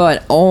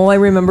 But all I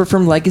remember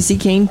from Legacy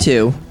Kain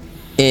 2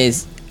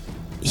 is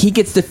he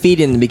gets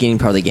defeated in the beginning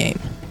part of the game.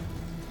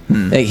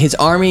 Like his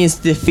army is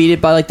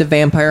defeated by like the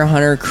vampire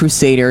hunter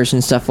crusaders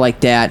and stuff like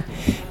that,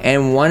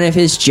 and one of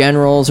his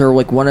generals or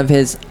like one of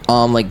his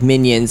like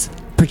minions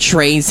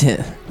betrays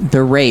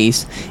the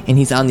race, and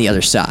he's on the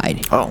other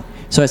side. Oh.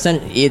 So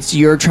it's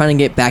you're trying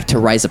to get back to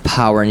Rise of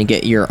Power and you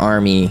get your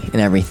army and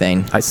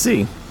everything. I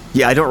see.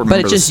 Yeah, I don't remember. But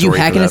it's the just you story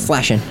for hacking and that.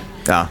 slashing.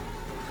 Yeah.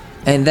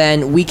 And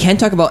then we can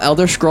talk about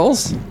Elder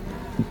Scrolls.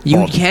 You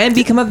Well, can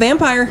become a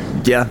vampire.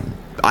 Yeah.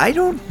 I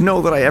don't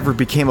know that I ever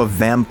became a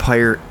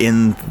vampire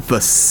in the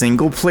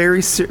single player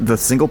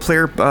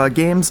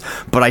games,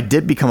 but I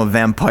did become a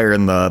vampire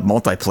in the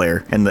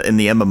multiplayer in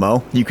the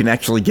MMO. You can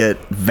actually get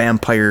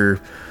vampire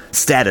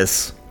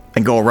status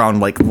and go around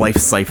like life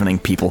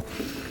siphoning people.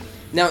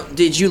 Now,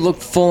 did you look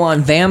full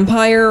on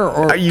vampire,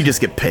 or You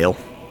just get pale.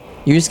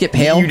 you just get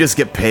pale? You just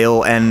get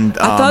pale, and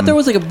I thought there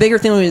was like a bigger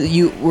thing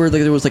where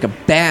there was like a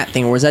bat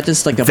thing, or was that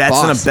just like a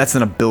boss? that's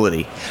an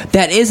ability.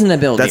 That is an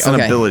ability. That's an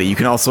ability. You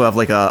can also have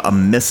like a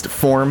mist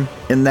form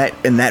in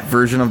that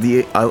version of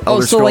the Elder Oh,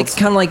 so Scrolls. like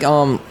kind of like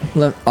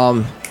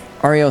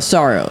Ario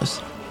Saros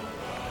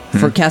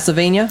for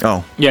Castlevania.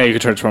 Oh. Yeah, you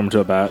can transform into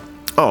a bat.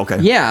 Oh, okay.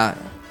 Yeah.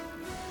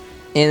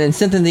 And in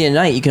Symphony of the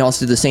Night, you can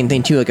also do the same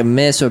thing too, like a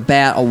mist, a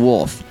bat, a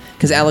wolf.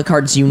 Because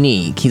Alucard's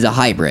unique. He's a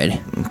hybrid.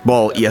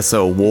 Well, yeah,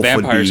 so wolf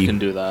Vampires would be... can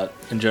do that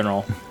in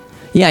general.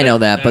 Yeah, I know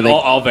that, but And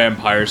like, all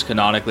vampires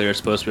canonically are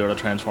supposed to be able to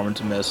transform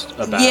into mist.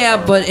 A bat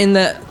yeah, or- but in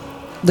the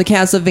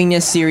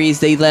Castlevania series,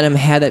 they let him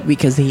have it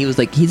because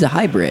he's a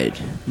hybrid.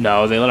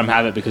 No, they let him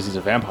have it because he's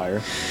a vampire.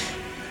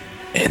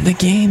 In the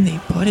game, they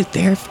put it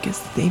there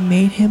because they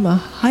made him a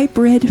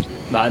hybrid.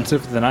 Not in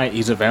Symphony of the Night,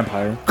 he's a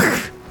vampire.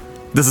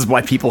 This is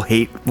why people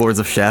hate Lords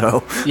of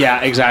Shadow.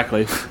 Yeah,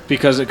 exactly.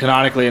 Because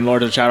canonically in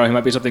Lord of the Shadow, he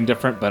might be something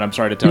different, but I'm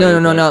sorry to tell you.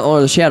 No, but- not Lord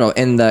of the Shadow.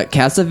 In the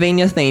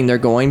Castlevania thing, they're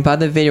going by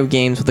the video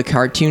games with the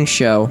cartoon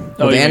show, Oh, with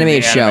the you mean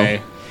animated show.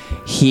 anime.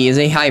 He is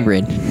a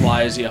hybrid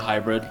Why is he a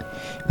hybrid?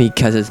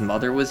 because his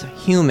mother was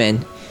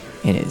human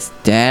and his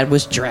dad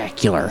was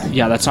Dracula.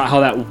 Yeah, that's not how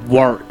that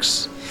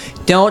works.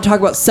 Don't talk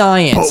about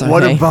science. But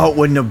what okay? about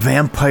when a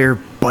vampire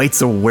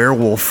bites a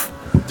werewolf?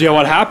 Yeah,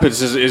 what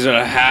happens is it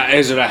a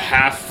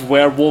half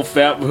werewolf?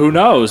 Who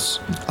knows?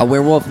 A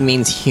werewolf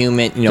means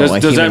human. You know, Does a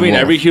that human mean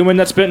wolf. every human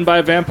that's bitten by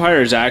a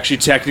vampire is actually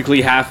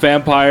technically half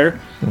vampire?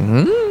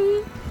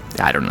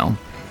 I don't know.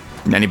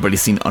 Anybody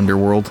seen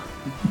Underworld?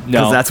 No.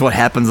 Because that's what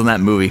happens in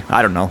that movie.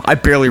 I don't know. I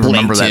barely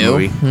remember that 2?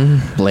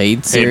 movie. Blade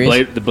Hey,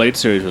 series? the Blade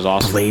series was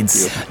awesome.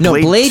 Blades. No,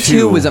 Blade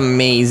 2 was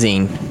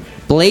amazing.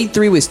 Blade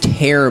 3 was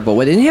terrible.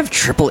 What, didn't it have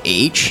Triple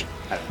H?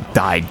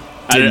 Died.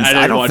 I didn't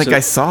I don't watch think it. I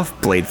saw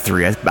Blade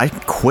 3. I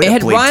quit It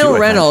had Blade 2, I Ryan think.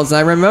 Reynolds, and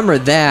I remember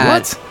that.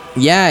 What?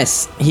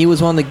 Yes, he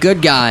was one of the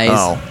good guys.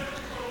 Oh.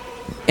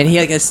 And he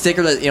had like a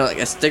sticker that, like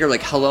a sticker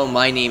like, hello,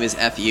 my name is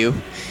FU.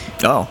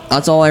 Oh.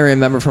 That's all I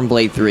remember from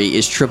Blade 3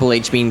 is Triple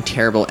H being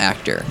terrible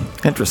actor.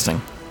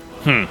 Interesting.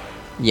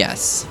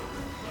 Yes.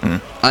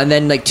 And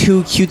then like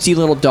 2 cutesy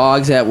little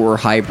dogs that were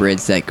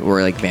hybrids that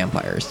were like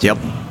vampires. Yep.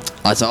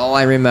 That's all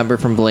I remember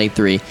from Blade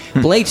 3.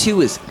 Blade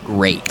 2 is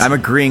great. I'm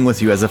agreeing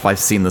with you as if I've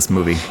seen this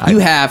movie. You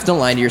have. Don't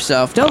lie to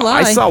yourself. Don't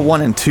lie. I saw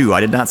 1 and 2. I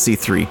did not see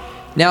 3.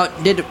 Now,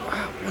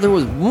 there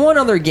was one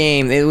other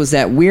game. It was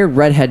that weird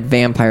redhead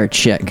vampire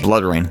chick.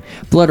 Blood Rain.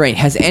 Blood Rain.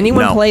 Has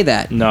anyone No. played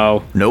that?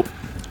 No. Nope.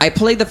 I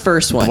played the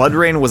first one. Blood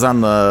Rain was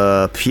on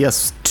the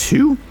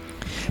PS2?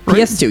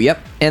 PS2,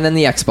 yep. And then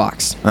the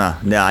Xbox.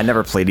 Yeah, I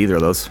never played either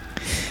of those.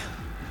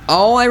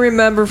 All I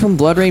remember from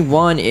Blood Rain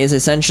 1 is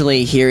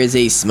essentially here is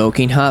a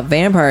smoking hot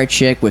vampire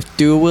chick with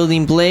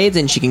dual-wielding blades,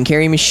 and she can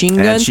carry a machine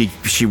gun. And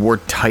she wore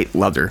tight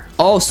leather.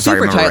 Oh, if I super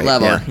remember tight right,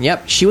 leather. yeah.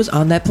 Yep, she was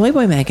on that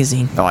Playboy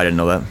magazine. Oh, I didn't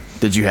know that.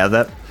 Did you have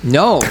that?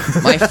 No,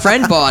 my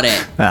friend bought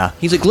it. Ah.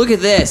 He's like, look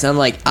at this. I'm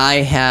like, I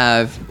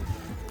have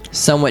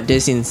somewhat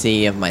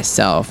decency of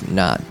myself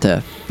not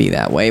to be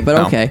that way, but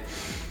No. okay.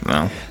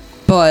 No.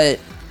 But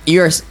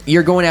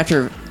you're going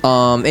after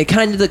it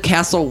kind of the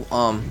castle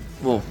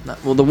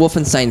the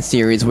Wolfenstein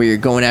series where you're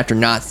going after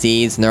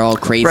Nazis and they're all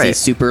crazy, Right.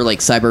 super like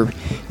cyber,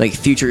 like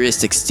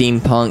futuristic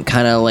steampunk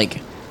kind of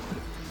like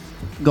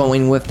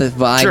going with the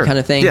vibe Sure. kind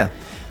of thing. Yeah.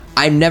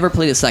 I've never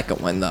played the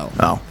second one though.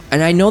 Oh.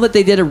 And I know that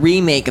they did a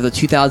remake of the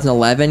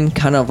 2011,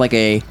 kind of like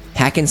a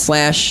hack and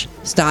slash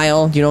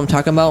style. Do you know what I'm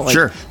talking about? Like,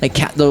 Sure.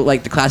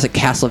 Like the classic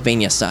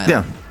Castlevania style.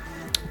 Yeah.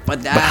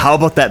 But that. But how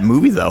about that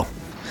movie, though?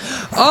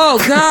 Oh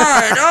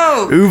God!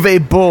 Oh!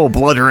 Uwe Boll,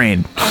 Blood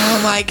Rain.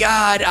 Oh my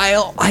God!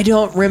 I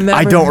don't remember.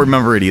 I don't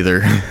remember it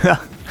either.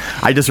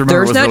 I just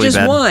remember There's it was not really just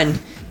bad. one.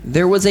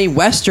 There was a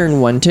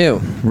Western one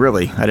too.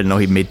 Really? I didn't know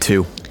he made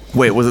 2.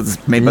 Wait, was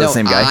it made by the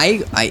same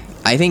guy?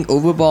 I think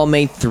Uwe Boll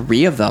made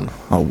 3 of them.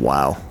 Oh,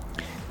 wow.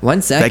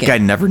 One second. That guy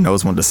never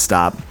knows when to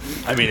stop.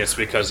 I mean, it's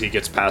because he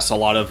gets past a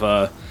lot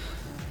of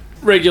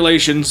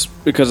regulations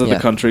because of Yeah. the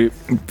country.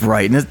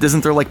 Right. And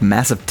isn't there like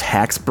massive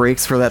tax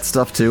breaks for that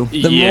stuff, too?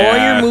 The more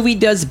your movie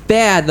does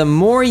bad, the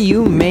more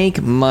you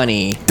make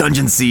money.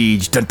 Dungeon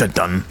Siege. Dun dun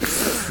dun.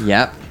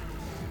 Yep.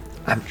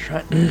 I'm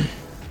trying.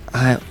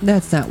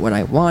 That's not what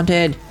I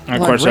wanted. And of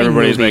Blood course, Rain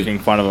everybody's movie. making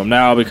fun of him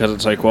now because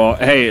it's like, well,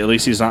 hey, at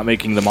least he's not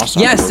making the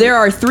Mustang. Yes, movie. there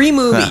are 3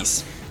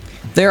 movies.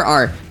 There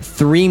are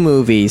 3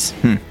 movies.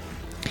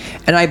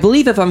 And I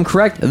believe, if I'm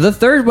correct, the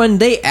third one,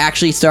 they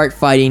actually start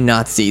fighting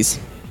Nazis.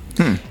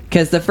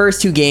 Because the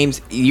first 2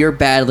 games, you're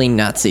battling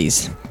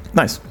Nazis.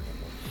 Nice.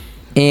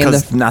 And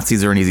Because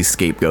Nazis are an easy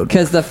scapegoat.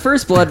 because the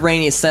first Blood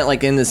Rain is set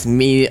like in this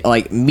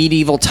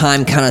medieval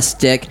time kind of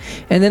stick,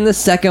 and then the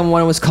second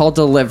one was called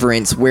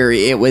Deliverance, where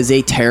it was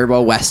a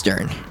terrible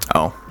western.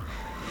 Oh.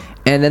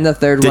 And then the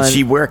third Did one,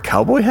 she wear a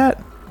cowboy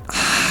hat?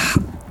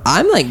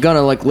 I'm like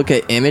gonna look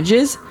at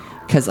images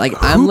because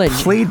Who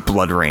played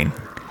Blood Rain?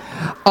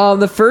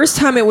 The first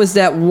time it was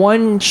that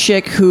one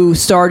chick who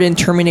starred in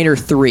Terminator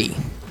 3.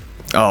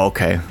 Oh,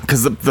 okay.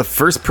 Because the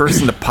first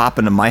person to pop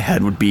into my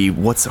head would be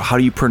how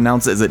do you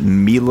pronounce it? Is it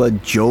Mila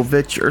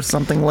Jovovich or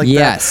something like that?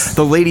 Yes.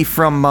 The lady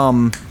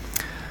from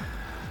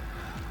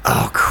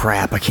oh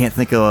crap! I can't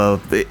think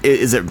of.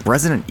 Is it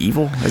Resident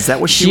Evil? Is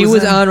that what she was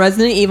was in? on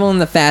Resident Evil in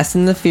the Fast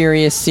and the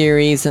Furious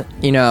series,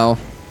 you know.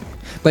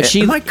 But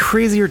she Am I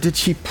crazy or did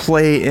she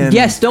play in?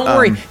 Yes, don't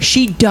worry.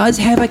 She does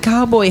have a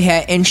cowboy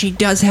hat and she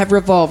does have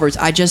revolvers.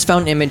 I just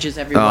found images,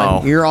 everyone.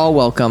 Oh. You're all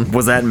welcome.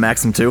 Was that in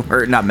Maxim 2?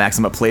 Or not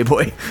Maxim, but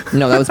Playboy?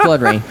 No, that was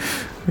Blood Rain.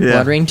 Yeah,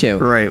 Blood Rain 2.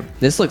 right.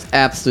 This looks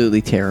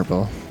absolutely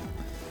terrible.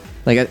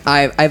 Like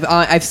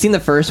I've seen the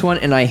first one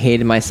and I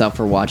hated myself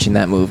for watching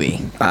that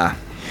movie. Ah.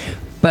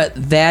 But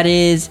that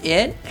is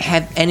it.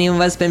 Have any of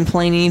us been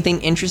playing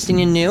anything interesting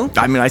and new?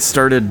 I mean, I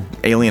started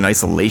Alien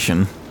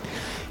Isolation.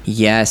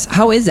 Yes.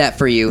 How is that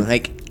for you?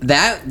 Like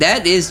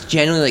that is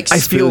genuinely like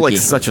spooky. I feel like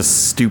such a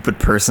stupid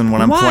person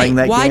when I'm Why? playing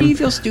that game. Why do you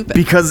feel stupid?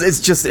 Because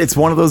it's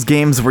one of those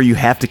games where you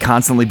have to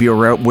constantly be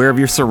aware of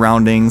your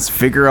surroundings,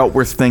 figure out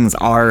where things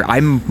are.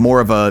 I'm more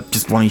of a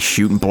just let me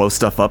shoot and blow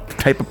stuff up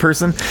type of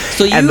person.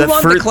 So you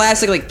want the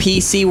classic like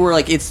PC where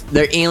like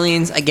they're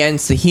aliens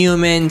against the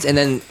humans and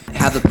then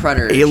have the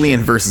predators.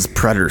 Alien versus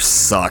Predator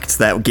sucked.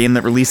 That game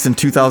that released in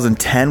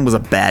 2010 was a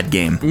bad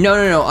game.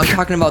 No. I'm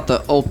talking about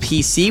the old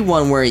PC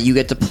one where you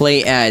get to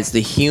play as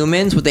the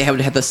humans, where they have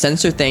to have the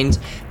sensor things,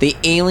 the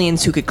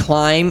aliens who could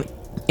climb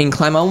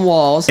on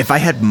walls. If I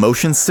had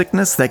motion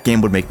sickness, that game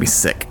would make me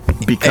sick.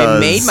 Because it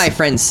made my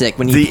friend sick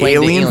when he the played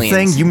alien the aliens.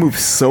 thing, you move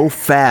so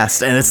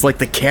fast, and it's like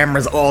the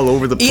camera's all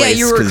over the place. Yeah,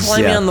 you were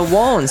climbing on the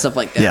wall and stuff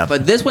like that. Yeah.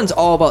 But this one's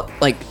all about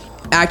like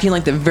acting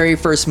like the very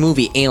first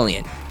movie,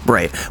 Alien.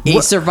 Right.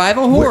 A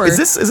survival horror. Is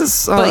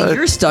this? But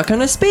you're stuck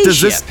on a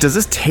spaceship. Does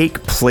this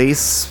take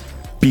place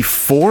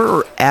before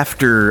or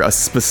after a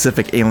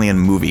specific Alien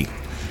movie?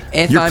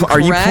 If You're I'm pl-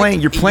 correct, are you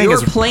playing?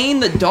 You're playing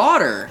the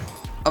daughter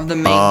of the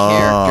main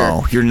character.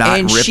 Oh, you're not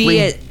and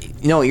Ripley?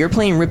 No, you're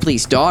playing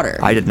Ripley's daughter.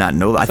 I did not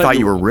know that. I thought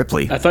you were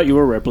Ripley. I thought you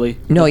were Ripley.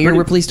 No, you're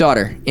Ripley's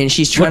daughter, and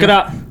she's trying Look it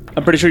up.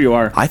 I'm pretty sure you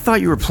are. I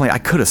thought you were playing. I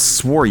could have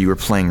swore you were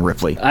playing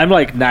Ripley. I'm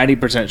like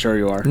 90% sure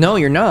you are. No,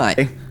 you're not.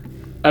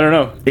 I don't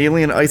know.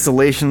 Alien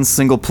Isolation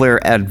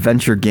single-player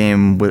adventure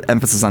game with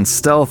emphasis on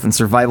stealth and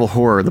survival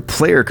horror. The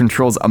player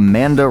controls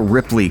Amanda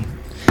Ripley.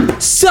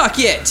 Suck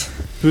it!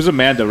 Who's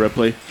Amanda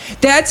Ripley?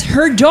 That's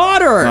her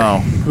daughter! Oh,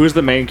 Who's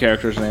the main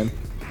character's name?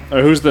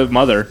 Or who's the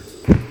mother?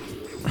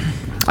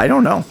 I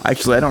don't know.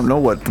 Actually, I don't know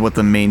what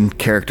the main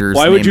character's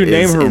Why would you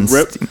name is her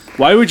in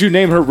Why would you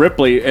name her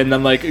Ripley and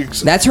then like?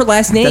 That's her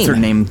last name. That's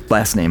her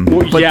last name.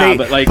 Well, yeah,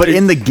 but, like,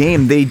 in the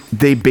game,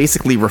 they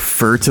basically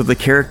refer to the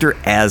character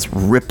as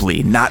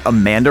Ripley, not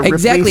Amanda Ripley.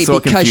 Exactly, so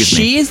it because confused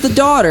me. she is the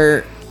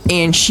daughter,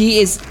 and she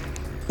is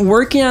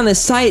working on the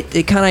site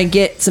to kind of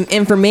get some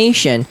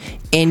information,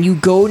 and you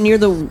go near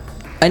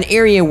an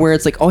area where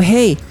it's like, oh,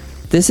 hey,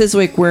 this is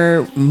like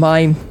where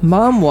my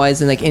mom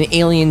was in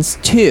Aliens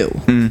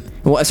 2.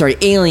 Well, sorry,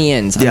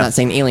 Aliens. I'm Yeah. not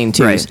saying Alien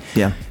 2s. Right,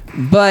 yeah.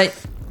 But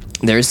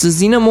there's the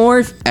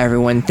xenomorph.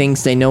 Everyone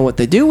thinks they know what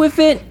to do with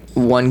it.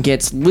 One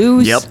gets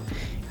loose. Yep.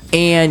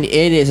 And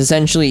it is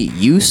essentially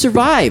you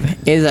survive.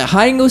 It is a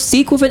hide and go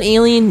seek with an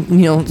alien, that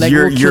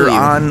will kill You're you.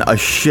 on a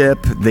ship,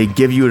 they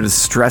give you a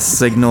distress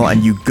signal,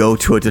 and you go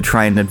to it to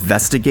try and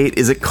investigate.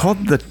 Is it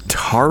called the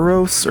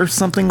Taros or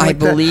something like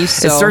that? I believe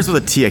so. It starts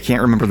with a T, I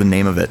can't remember the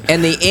name of it.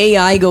 And the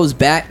AI goes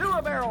back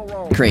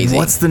crazy.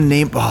 What's the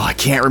name? Oh, I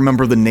can't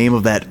remember the name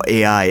of that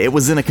AI. It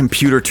was in a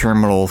computer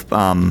terminal.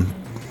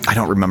 I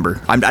don't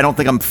remember. I don't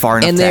think I'm far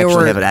enough to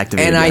actually have it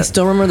activated And yet. I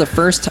still remember the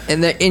first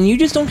time. And you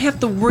just don't have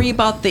to worry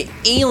about the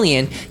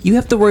alien. You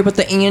have to worry about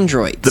the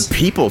androids. The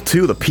people,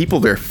 too. The people,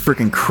 they're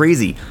freaking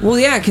crazy. Well,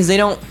 yeah, because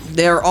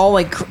they're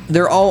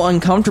all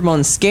uncomfortable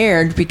and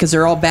scared because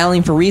they're all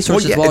battling for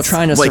resources while it's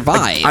trying to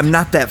survive. I'm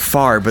not that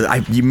far,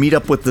 but you meet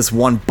up with this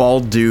one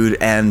bald dude,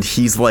 and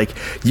he's like,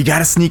 you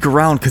gotta sneak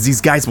around because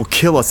these guys will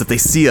kill us if they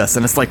see us.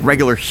 And it's like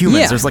regular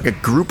humans. Yeah. There's like a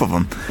group of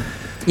them.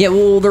 Yeah,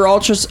 well, they're all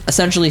just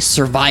essentially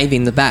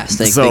surviving the best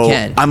they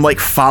can. I'm like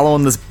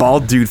following this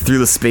bald dude through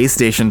the space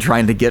station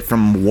trying to get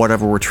from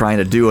whatever we're trying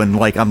to do, and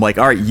I'm like,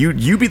 all right,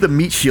 you be the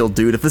meat shield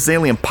dude. If this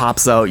alien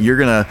pops out, you're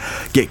gonna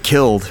get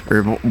killed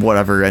or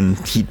whatever, and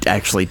he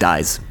actually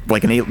dies.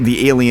 Like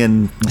the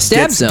alien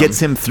gets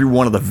him through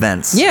one of the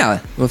vents. Yeah,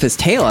 with his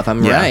tail, if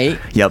I'm right.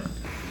 Yep.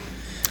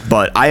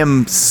 But I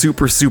am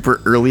super,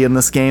 super early in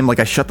this game. Like,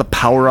 I shut the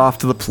power off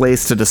to the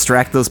place to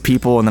distract those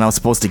people, and then I was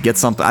supposed to get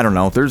something. I don't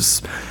know.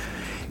 There's...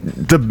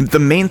 The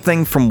main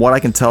thing from what I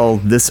can tell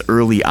this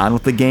early on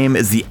with the game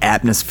is the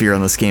atmosphere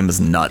on this game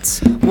is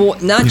nuts. Well,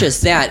 not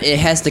just that. It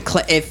has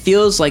to. It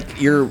feels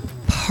like you're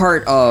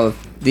part of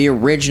the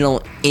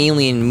original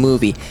Alien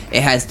movie.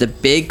 It has the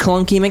big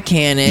clunky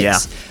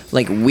mechanics,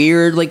 like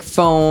weird like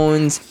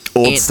phones.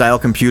 Old style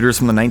computers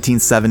from the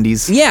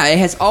 1970s. Yeah, it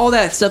has all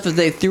that stuff that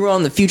they threw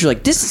on the future.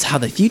 Like, this is how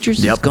the future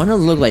is gonna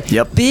look like.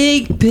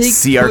 Big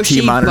CRT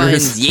pushy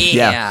monitors.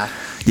 Buttons.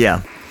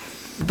 Yeah.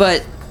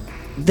 But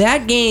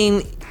that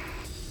game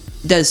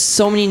does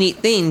so many neat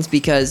things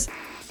because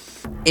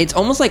it's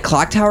almost like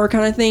Clock Tower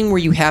kind of thing where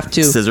you have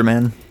to... Scissor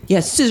Man. Yeah,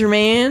 Scissor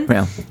Man.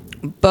 Yeah.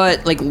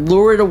 But, like,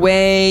 lure it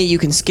away, you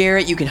can scare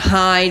it, you can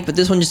hide, but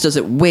this one just does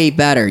it way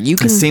better. You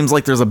can... It seems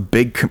like there's a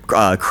big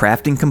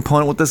crafting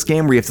component with this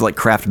game where you have to, like,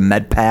 craft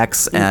med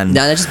packs and...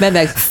 No, that's just med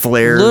packs.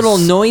 Flares. Little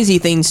noisy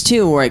things,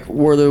 too,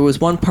 where there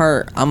was one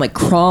part, I'm, like,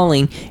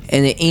 crawling,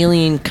 and the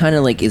alien kind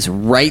of, like, is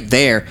right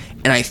there,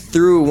 and I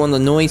threw one of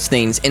the noise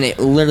things, and it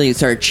literally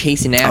started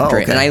chasing after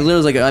it. And I literally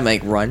was like, I'm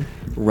like,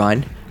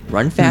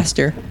 run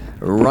faster.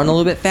 Run a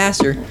little bit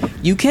faster.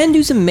 You can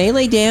do some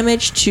melee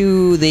damage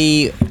to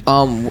the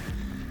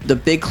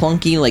big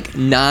clunky like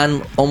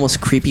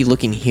almost creepy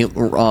looking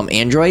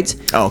androids.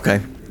 Oh,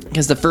 okay.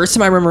 Because the first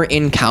time I remember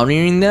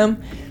encountering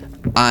them,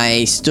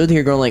 I stood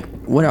here going like,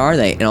 what are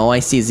they? And all I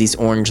see is these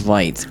orange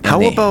lights.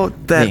 How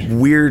about that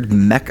weird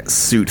mech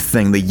suit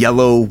thing? The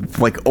yellow,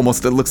 like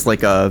almost, it looks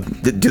like a...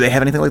 Do they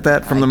have anything like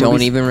that from the movies? I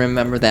don't even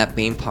remember that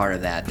being part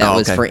of that. That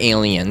was for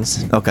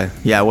Aliens. Okay.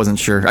 Yeah, I wasn't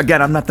sure.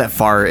 Again, I'm not that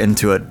far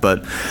into it,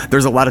 but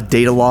there's a lot of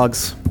data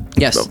logs.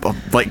 Yes.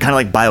 Like kind of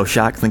like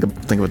BioShock. Think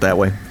of it that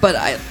way. But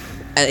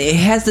it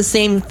has the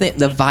same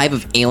the vibe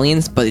of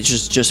Aliens, but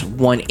it's just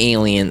one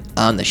alien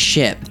on the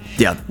ship.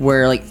 Yeah.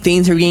 Where like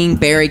things are getting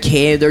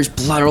barricaded, there's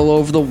blood all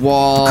over the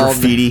wall,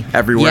 graffiti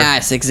everywhere.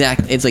 Yes,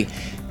 exactly. It's like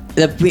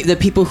the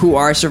people who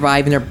are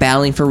surviving are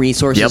battling for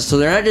resources, so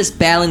they're not just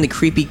battling the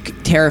creepy,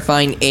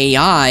 terrifying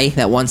AI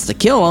that wants to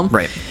kill them.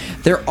 Right.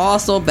 They're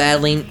also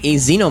battling a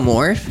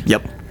xenomorph.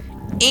 Yep.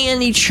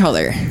 And each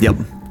other. Yep.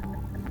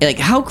 Like,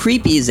 how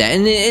creepy is that?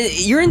 And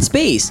you're in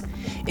space.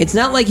 It's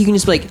not like you can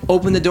just like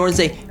open the door and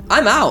say,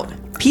 "I'm out,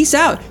 peace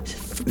out,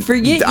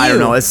 forget you." I don't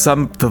know. It's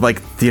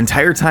the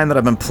entire time that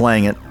I've been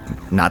playing it,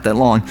 not that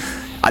long.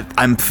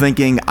 I'm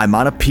thinking I'm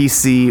on a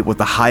PC with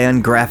a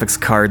high-end graphics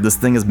card. This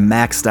thing is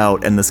maxed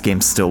out, and this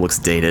game still looks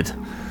dated.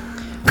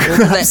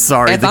 I'm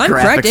sorry. If I'm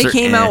correct, it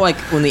came out like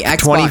when the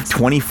Xbox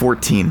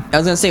 2014. I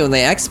was gonna say when the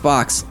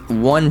Xbox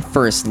One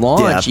first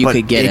launched, you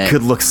could get it. It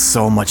could look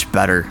so much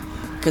better.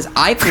 Because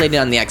I played it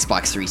on the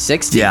Xbox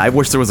 360. Yeah, I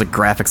wish there was a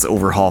graphics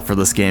overhaul for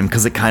this game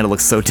because it kind of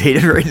looks so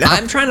dated right now.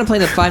 I'm trying to play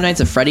the Five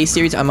Nights at Freddy's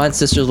series. I'm on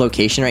Sister's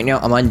Location right now.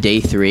 I'm on day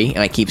 3, and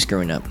I keep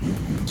screwing up.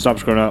 Stop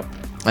screwing up.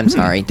 I'm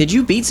sorry. Did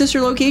you beat Sister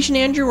Location,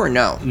 Andrew, or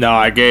no? No,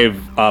 I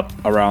gave up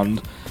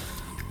around...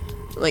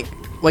 Like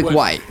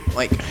why?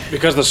 Like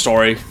because the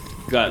story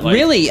got like...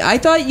 Really? I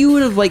thought you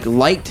would have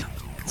liked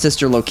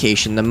Sister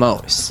Location the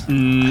most.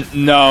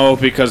 No,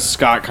 because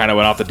Scott kind of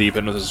went off the deep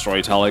end with his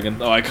storytelling,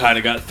 and I kind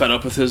of got fed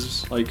up with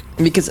his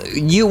Because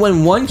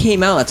when one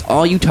came out, that's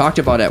all you talked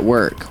about at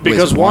work.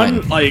 Because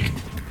one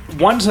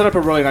set up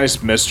a really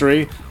nice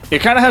mystery. It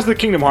kind of has the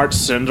Kingdom Hearts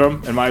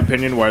syndrome, in my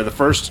opinion, where the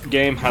first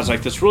game has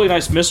like this really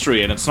nice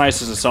mystery, and it's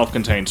nice as a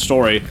self-contained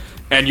story,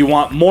 and you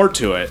want more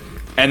to it.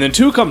 And then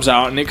 2 comes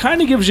out, and it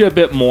kind of gives you a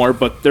bit more,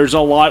 but there's a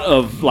lot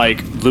of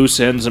like loose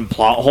ends and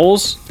plot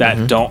holes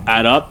that don't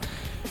add up.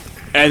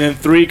 And then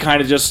 3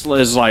 kind of just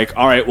is like,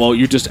 all right, well,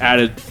 you just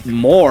added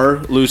more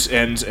loose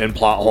ends and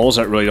plot holes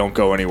that really don't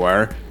go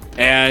anywhere.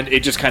 And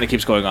it just kind of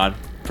keeps going on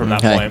from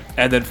that point.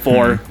 And then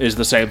 4 is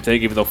the same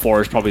thing, even though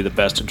 4 is probably the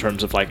best in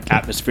terms of like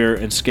atmosphere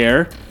and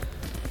scare.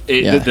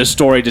 The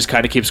story just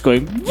kind of keeps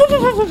going.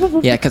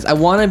 Yeah, because I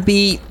want to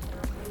beat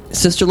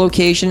Sister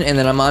Location, and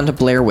then I'm on to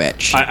Blair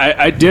Witch.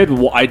 I did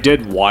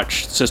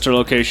watch Sister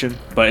Location,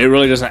 but it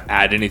really doesn't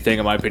add anything,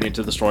 in my opinion,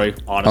 to the story,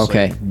 honestly.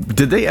 Okay.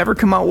 Did they ever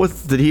come out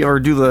with... Did he ever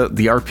do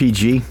the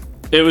RPG?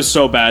 It was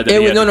so bad that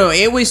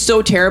it was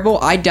so terrible.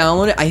 I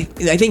downloaded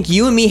it. I think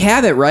you and me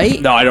have it,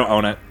 right? No, I don't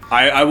own it.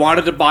 I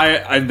wanted to buy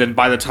it, and then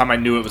by the time I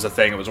knew it was a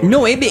thing, it was...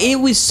 No, it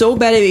was so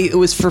bad it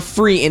was for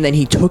free, and then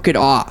he took it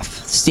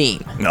off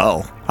Steam.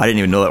 No, I didn't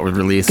even know that was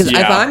released. Because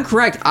if I'm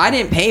correct, I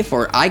didn't pay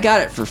for it. I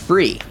got it for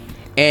free.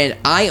 And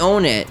I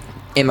own it,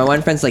 and my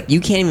one friend's like,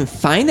 you can't even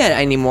find that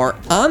anymore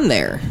on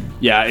there.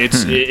 Yeah,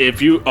 it's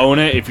if you own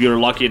it, if you're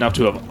lucky enough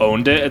to have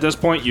owned it at this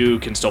point, you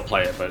can still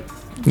play it, but...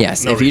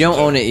 Yes, if you don't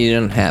own it, you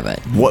don't have it.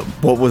 What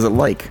was it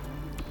like?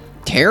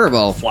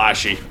 Terrible.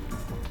 Flashy.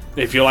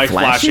 If you like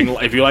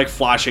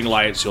flashing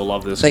lights, you'll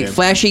love this game. Like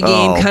flashy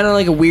game, kind of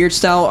like a weird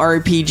style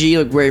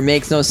RPG, like where it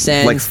makes no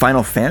sense. Like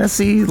Final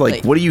Fantasy?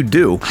 Like what do you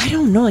do? I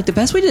don't know. Like the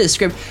best way to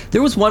describe...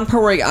 There was one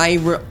part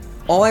where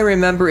all I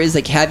remember is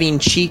like having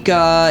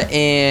Chica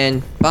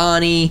and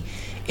Bonnie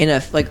in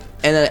and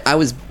then I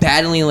was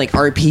battling like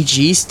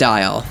RPG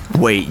style.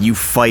 Wait, you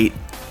fight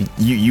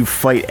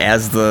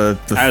as the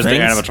as things? the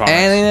animatronics.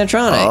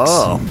 Animatronics.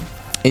 Oh.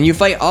 And you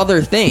fight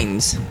other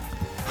things.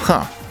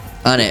 Huh.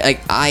 On it. Like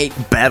I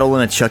battle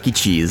in a Chuck E.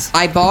 Cheese.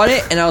 I bought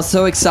it and I was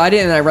so excited,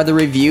 and I read the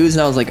reviews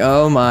and I was like,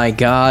 oh my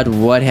god,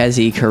 what has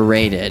he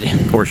created?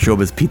 Or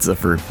Showbiz Pizza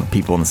for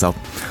people in the South.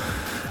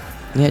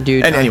 Yeah,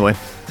 dude. And anyway.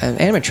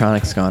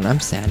 Animatronic's gone. I'm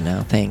sad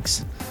now.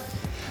 Thanks.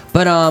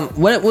 But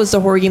what was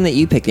the horror game that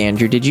you picked,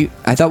 Andrew? Did you?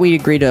 I thought we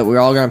agreed that we were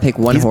all going to pick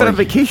one. He's horror been on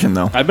vacation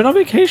though. I've been on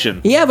vacation.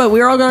 Yeah, but we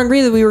were all going to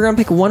agree that we were going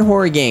to pick one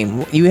horror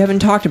game. You haven't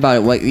talked about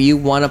it. What you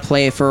want to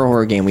play for a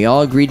horror game? We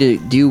all agreed to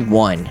do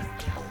one.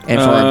 And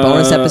for our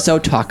bonus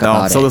episode, talk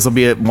about it. So this will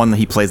be one that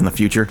he plays in the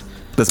future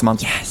this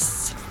month. Yes.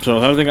 So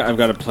I think I've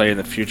got to play in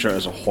the future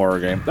as a horror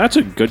game. That's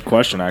a good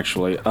question,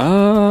 actually.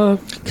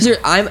 Because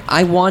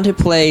I want to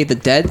play the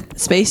Dead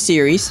Space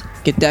series,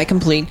 get that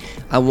complete.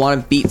 I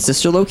want to beat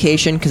Sister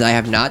Location because I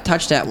have not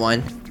touched that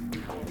one,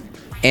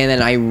 and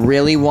then I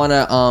really want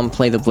to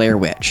play the Blair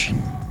Witch.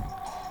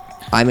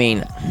 I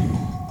mean,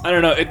 I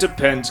don't know. It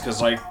depends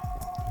because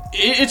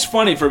it's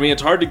funny for me.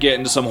 It's hard to get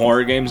into some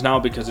horror games now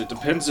because it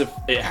depends if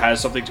it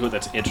has something to it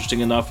that's interesting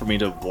enough for me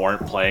to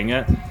warrant playing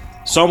it.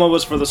 Soma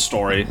was for the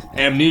story.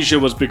 Amnesia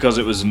was because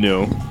it was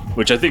new,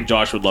 which I think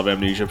Josh would love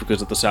Amnesia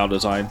because of the sound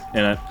design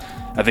in it.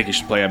 I think you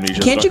should play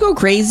Amnesia. Can't you go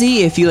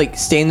crazy if you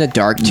stay in the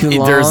dark too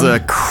long?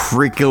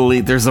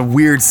 There's a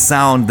weird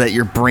sound that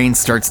your brain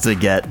starts to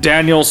get.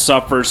 Daniel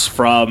suffers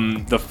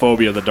from the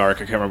phobia of the dark.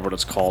 I can't remember what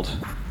it's called.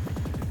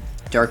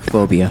 Dark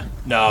phobia.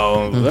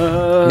 No.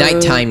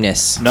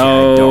 Nighttimeness.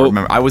 No. I don't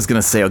remember. I was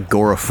gonna say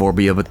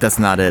agoraphobia, but that's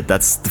not it.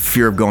 That's the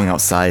fear of going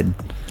outside.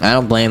 I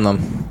don't blame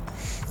them.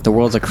 The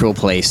world's a cruel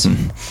place.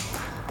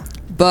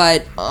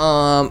 But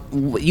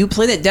you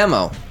played that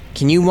demo.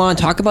 Can you want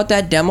to talk about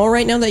that demo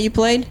right now that you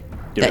played?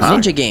 Yeah. That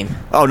ninja game.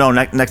 Oh no!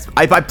 Next,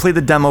 I played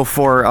the demo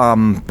for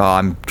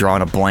I'm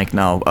drawing a blank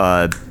now.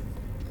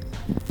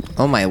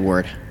 Oh my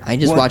word! I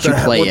just watched you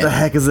play it. What the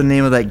heck is the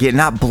name of that game?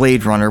 Not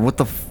Blade Runner. What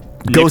the?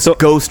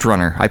 Ghost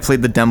Runner. I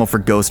played the demo for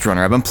Ghost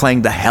Runner. I've been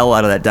playing the hell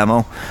out of that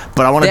demo,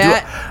 but I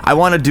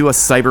want to do a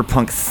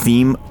cyberpunk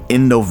theme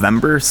in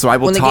November, so I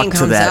will talk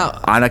to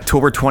that on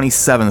October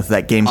 27th.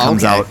 That game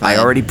comes out. Fine.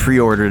 I already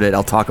pre-ordered it.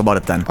 I'll talk about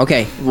it then.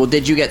 Okay. Well,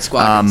 did you get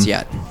Squadrons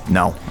yet?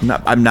 No,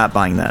 I'm not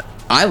buying that.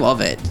 I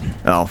love it.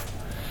 Oh.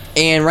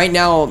 And right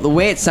now, the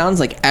way it sounds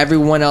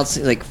everyone else,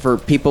 for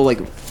people,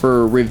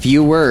 for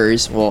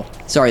reviewers,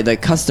 the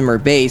customer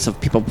base of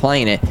people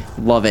playing it,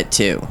 love it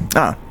too.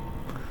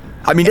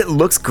 I mean, it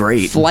looks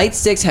great. Flight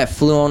sticks have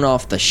flown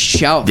off the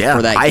shelf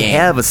for that game. I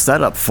have a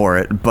setup for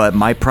it, but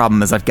my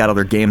problem is I've got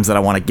other games that I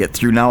want to get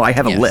through now. I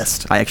have a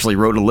list. I actually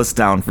wrote a list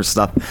down for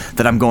stuff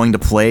that I'm going to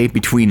play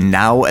between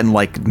now and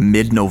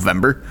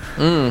mid-November.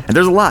 And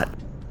there's a lot.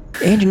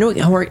 And you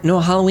know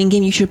a Halloween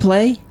game you should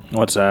play?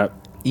 What's that?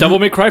 Devil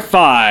May Cry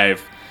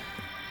 5.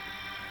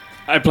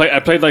 I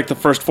played the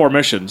first 4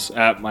 missions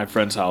at my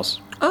friend's house.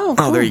 Oh,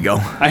 cool. Oh, there you go.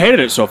 I hated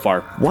it so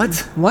far.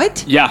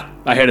 What? Yeah,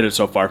 I hated it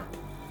so far.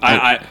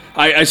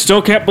 I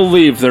still can't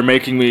believe they're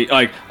making me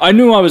I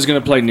knew I was gonna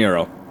play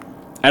Nero,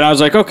 and I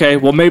was like, okay,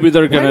 well maybe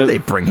they're gonna. Why did they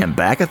bring him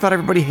back? I thought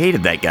everybody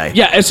hated that guy.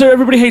 Yeah, and so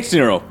everybody hates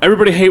Nero.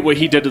 Everybody hate what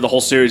he did to the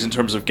whole series in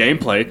terms of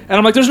gameplay, and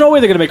I'm like, there's no way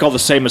they're gonna make all the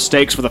same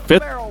mistakes for the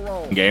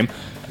 5th game.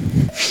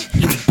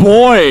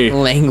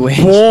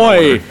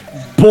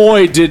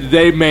 Boy, did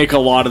they make a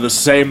lot of the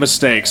same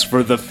mistakes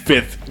for the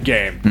 5th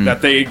game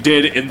that they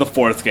did in the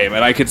 4th game,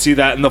 and I could see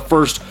that in the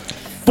first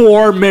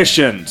 4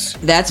 missions.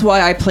 That's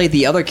why I played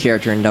the other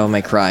character in Devil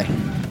May Cry.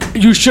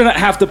 You shouldn't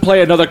have to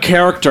play another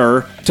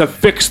character to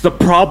fix the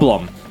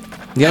problem.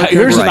 Yeah,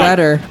 here's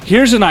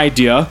an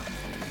idea.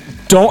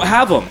 Don't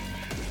have them.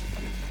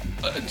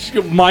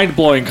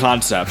 Mind-blowing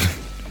concept.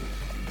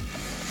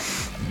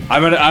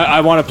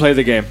 I want to play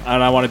the game,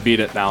 and I want to beat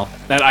it now.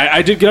 And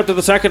I did get up to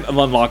the second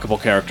unlockable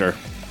character.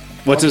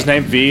 What's his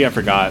name? V? I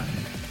forgot.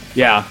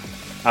 Yeah.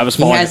 I was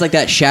following. He has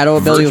that shadow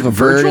ability of a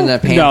bird and a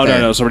panther.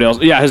 No, somebody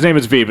else. Yeah, his name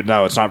is V, but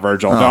no, it's not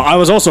Virgil. Oh. No, I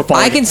was also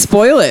following. I can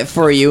spoil it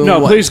for you.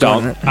 No, please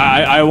don't.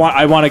 I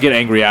want to get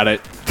angry at it.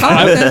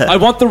 I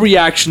want the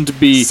reaction to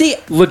be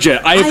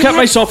legit. I have kept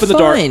myself in the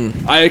dark.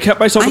 I kept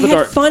myself in the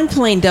dark. I had fun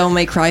playing Devil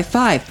May Cry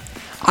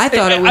 5. I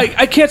thought it was...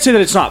 I can't say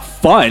that it's not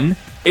fun.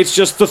 It's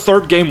just the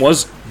 3rd game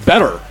was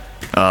better.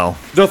 Oh.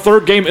 The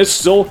 3rd game is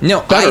still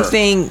better. I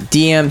think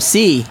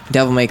DMC,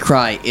 Devil May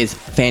Cry, is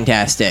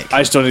fantastic.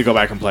 I still need to go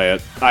back and play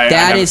it.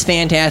 That is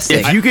fantastic.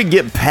 If you could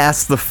get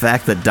past the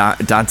fact that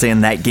Dante in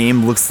that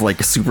game looks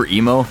like a super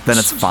emo, then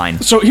it's fine.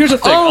 So here's the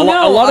thing.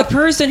 A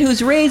person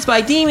who's raised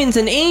by demons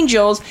and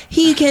angels,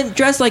 he can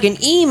dress like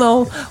an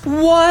emo.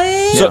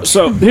 What?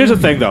 So here's the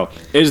thing, though,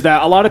 is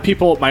that a lot of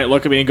people might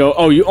look at me and go,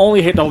 oh, you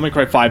only hate Devil May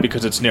Cry 5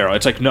 because it's Nero.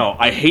 It's like, no,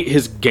 I hate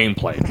his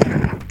gameplay.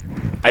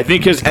 I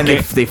think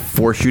they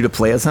force you to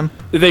play as him.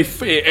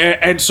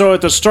 And so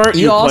at the start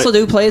you also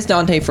do play as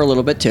Dante for a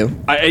little bit too.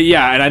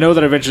 Yeah, and I know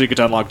that eventually you get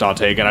to unlock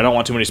Dante again. I don't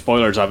want too many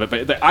spoilers of it,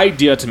 but the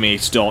idea to me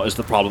still is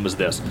the problem is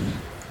this: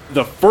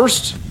 the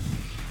first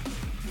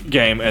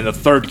game and the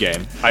 3rd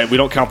game. We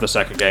don't count the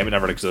 2nd game; it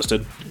never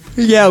existed.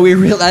 Yeah,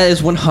 that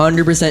is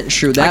 100%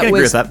 true. I can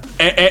agree with that.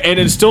 And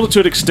it's still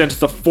to an extent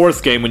the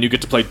 4th game when you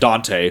get to play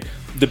Dante.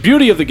 The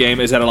beauty of the game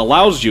is that it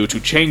allows you to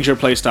change your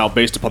playstyle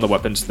based upon the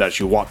weapons that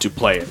you want to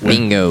play it with.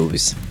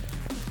 Bingos.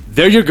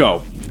 There you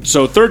go.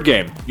 So 3rd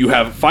game, you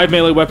have 5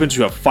 melee weapons,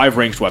 you have 5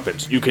 ranged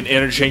weapons. You can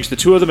interchange the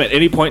 2 of them at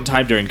any point in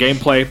time during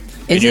gameplay.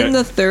 Isn't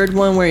the third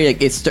one where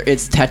like,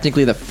 it's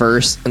technically the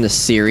first in the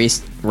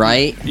series,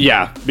 right?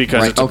 Yeah,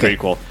 because it's a okay.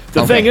 prequel.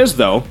 The thing is,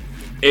 though,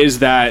 is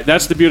that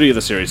that's the beauty of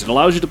the series. It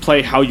allows you to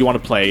play how you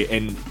want to play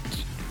and,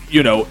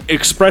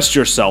 express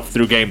yourself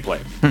through gameplay.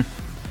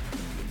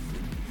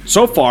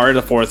 So far in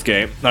the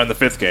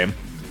fifth game,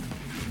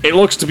 it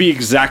looks to be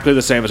exactly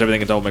the same as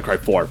everything in Devil May Cry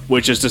 4,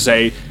 which is to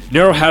say,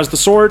 Nero has the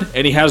sword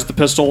and he has the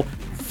pistol.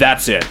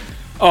 That's it.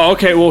 Oh,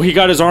 okay, well, he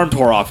got his arm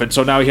tore off, and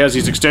so now he has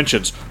these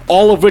extensions,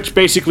 all of which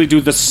basically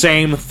do the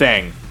same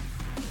thing.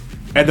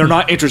 And they're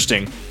not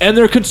interesting, and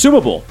they're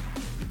consumable.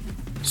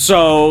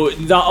 So,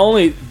 not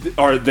only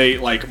are they,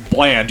 like,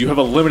 bland, you have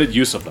a limited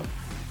use of them.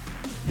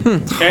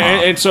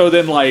 And so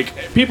then,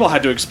 like, people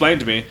had to explain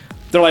to me,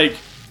 they're like,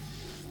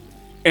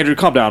 Andrew,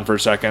 calm down for a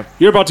second.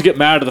 You're about to get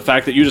mad at the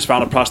fact that you just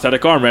found a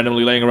prosthetic arm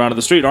randomly laying around in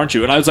the street, aren't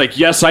you? And I was like,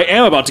 yes, I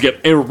am about to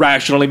get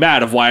irrationally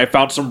mad of why I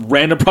found some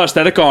random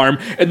prosthetic arm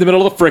in the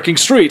middle of the freaking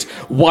street.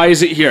 Why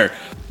is it here?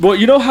 Well,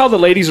 you know how the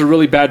lady's a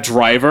really bad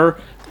driver?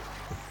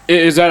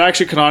 Is that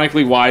actually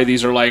canonically why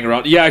these are laying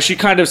around? Yeah, she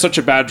kind of such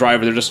a bad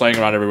driver, they're just laying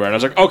around everywhere. And I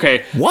was like,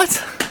 okay.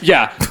 What?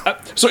 Yeah.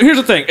 So here's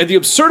the thing. And the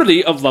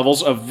absurdity of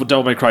levels of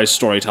Devil May Cry's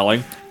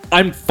storytelling,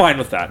 I'm fine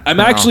with that. I'm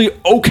actually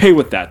okay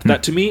with that.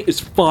 That, to me, is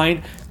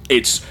fine.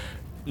 It's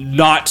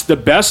not the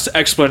best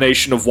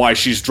explanation of why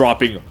she's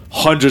dropping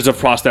hundreds of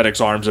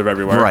prosthetics arms of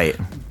everywhere. Right.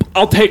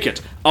 I'll take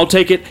it.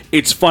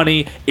 It's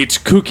funny. It's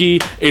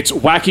kooky. It's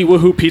wacky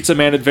woohoo pizza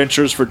man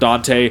adventures for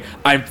Dante.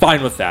 I'm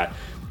fine with that.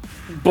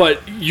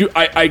 But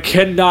I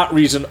cannot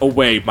reason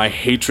away my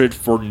hatred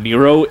for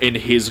Nero and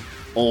his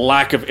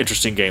lack of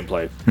interesting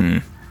gameplay.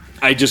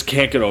 I just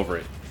can't get over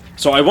it.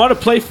 So I want to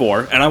play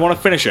 4, and I want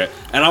to finish it.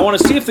 And I want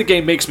to see if the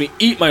game makes me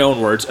eat my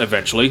own words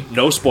eventually.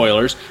 No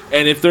spoilers.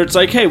 And if it's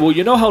like, hey, well,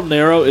 you know how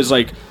Nero is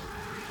like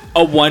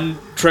a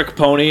one-trick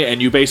pony,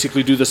 and you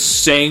basically do the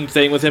same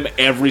thing with him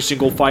every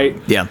single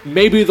fight? Yeah.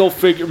 Maybe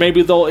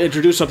they'll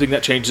introduce something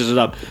that changes it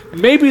up.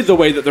 Maybe the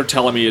way that they're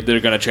telling me they're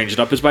going to change it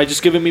up is by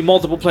just giving me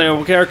multiple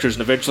playable characters,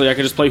 and eventually I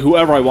can just play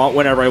whoever I want,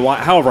 whenever I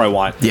want, however I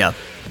want. Yeah.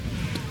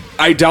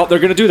 I doubt they're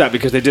going to do that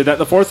because they did that in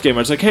the 4th game.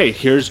 It's like, hey,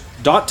 here's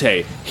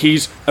Dante.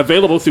 He's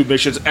available through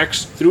missions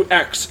X through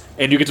X,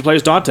 and you get to play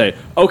as Dante.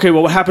 Okay,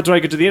 well, what happens when I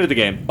get to the end of the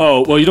game?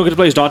 Oh, well, you don't get to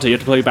play as Dante. You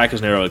have to play back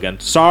as Nero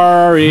again.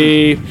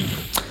 Sorry.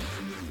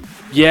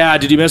 Yeah,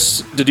 did you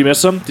miss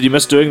him? Did you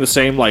miss doing the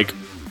same, like,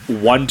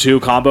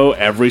 1-2 combo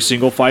every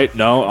single fight?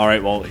 No? All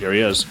right, well, here he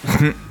is.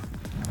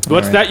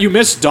 What's that? You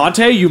missed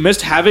Dante? You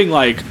missed having,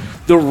 like,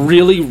 the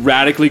really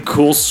radically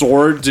cool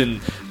swords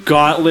and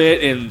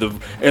gauntlet and the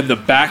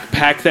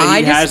backpack that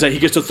he has that he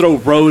gets to throw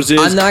roses.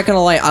 I'm not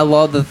gonna lie, I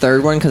love the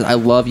third one because I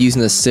love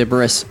using the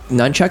Sybaris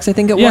nunchucks. I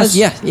think it was.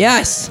 Yes.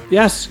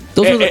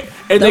 Those were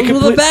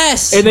the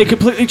best. And they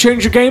completely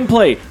change your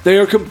gameplay. They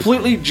are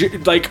completely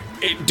different.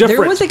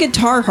 There was a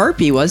guitar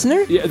harpy, wasn't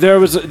there? Yeah,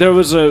 there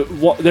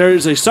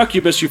is a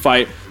succubus you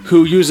fight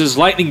who uses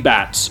lightning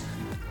bats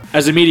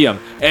as a medium,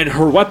 and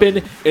her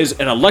weapon is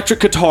an electric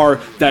guitar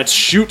that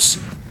shoots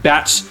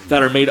bats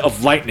that are made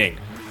of lightning.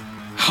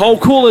 How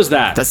cool is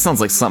that? That sounds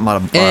like something out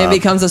of... and it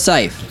becomes a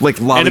scythe. Like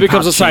and it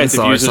becomes a scythe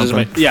if you use it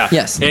as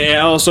Yes. And it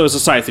also is a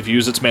scythe if you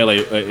use its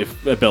melee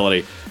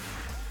ability.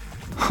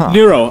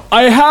 Nero,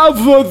 I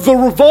have the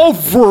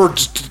revolver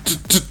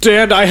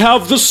and I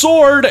have the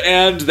sword,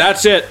 and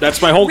that's it.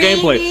 That's my whole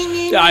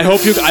gameplay. I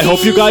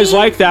hope you guys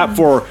like that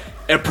for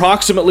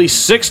approximately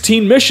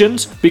 16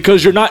 missions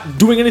because you're not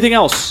doing anything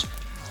else.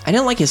 I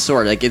don't like his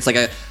sword. It's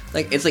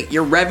like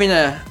you're revving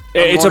a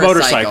it's a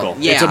motorcycle.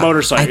 Yeah, it's a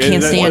motorcycle. I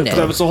can't stand it.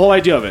 That's the whole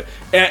idea of it.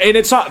 And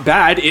it's not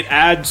bad. It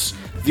adds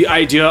the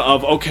idea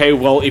of, okay,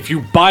 well, if you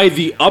buy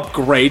the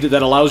upgrade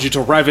that allows you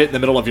to rev it in the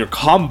middle of your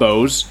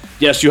combos,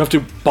 yes, you have to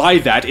buy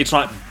that. It's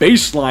not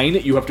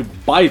baseline. You have to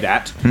buy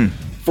that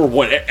for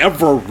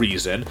whatever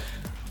reason.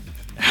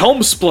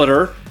 Helm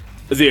Splitter,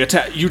 the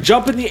attack, you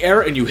jump in the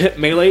air and you hit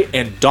melee,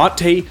 and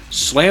Dante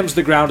slams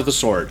the ground with the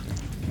sword.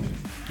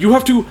 You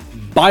have to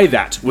buy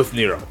that with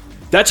Nero.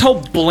 That's how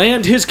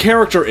bland his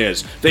character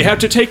is. They have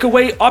to take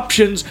away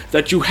options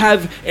that you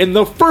have in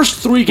the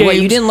first 3 games.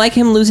 Wait, you didn't like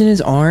him losing his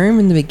arm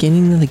in the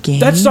beginning of the game?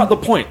 That's not the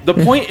point. The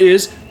point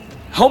is,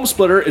 Helm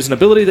Splitter is an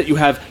ability that you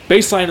have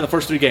baseline in the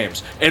first 3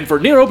 games. And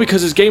for Nero,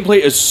 because his gameplay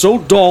is so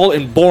dull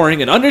and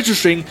boring and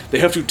uninteresting, they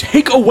have to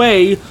take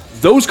away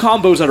those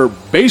combos that are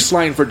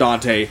baseline for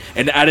Dante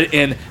and add it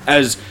in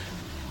as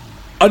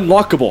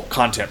unlockable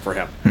content for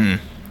him.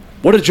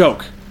 What a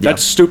joke.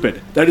 That's stupid.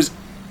 That is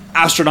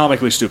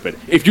astronomically stupid.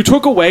 If you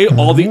took away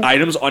all the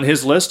items on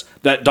his list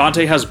that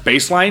Dante has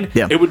baseline,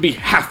 it would be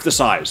half the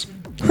size.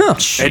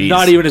 And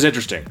not even as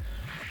interesting.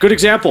 Good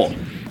example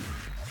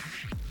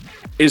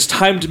is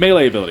timed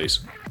melee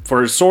abilities.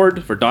 For his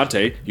sword, for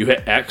Dante, you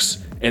hit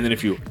X, and then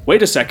if you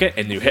wait a second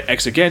and you hit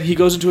X again, he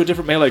goes into a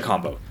different melee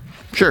combo.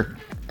 Sure.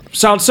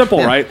 Sounds simple,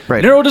 right?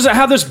 Nero doesn't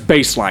have this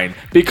baseline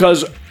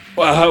because,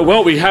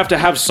 well, we have to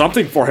have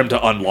something for him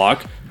to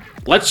unlock.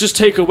 let's just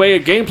take away a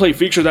gameplay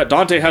feature that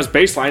Dante has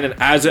baseline and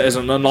adds it as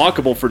an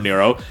unlockable for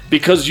Nero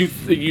because you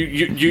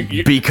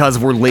Because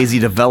we're lazy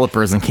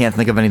developers and can't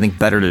think of anything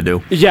better to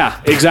do.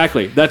 Yeah,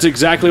 exactly. That's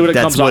exactly what it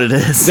comes off. That's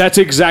what it is. That's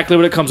exactly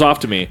what it comes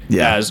off to me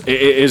as.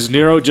 Is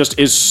Nero just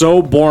is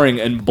so boring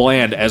and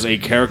bland as a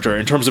character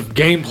in terms of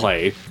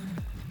gameplay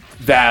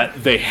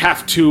that they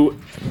have to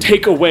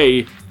take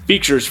away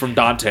features from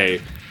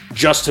Dante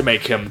just to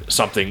make him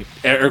something,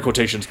 air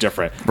quotations,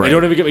 different. Right. And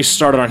don't even get me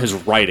started on his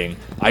writing.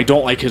 I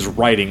don't like his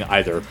writing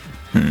either.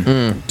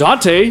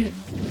 Dante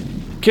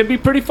can be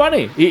pretty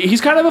funny. He's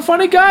kind of a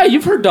funny guy.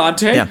 You've heard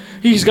Dante. Yeah.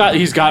 He's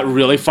got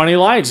really funny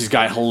lines. He's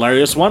got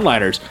hilarious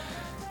one-liners.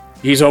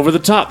 He's over the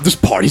top. This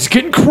party's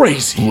getting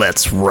crazy.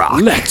 Let's rock.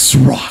 Let's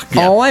rock.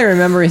 All I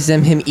remember is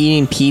him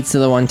eating pizza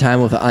the one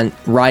time with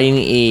riding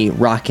a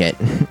rocket,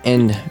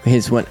 and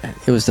it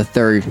was the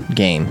third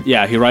game.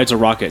 Yeah, he rides a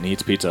rocket and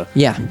eats pizza.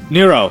 Yeah.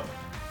 Nero.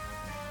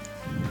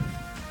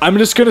 I'm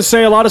just gonna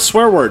say a lot of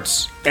swear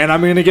words, and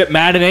I'm gonna get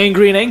mad and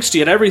angry and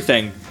angsty at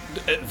everything.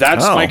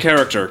 That's my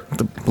character.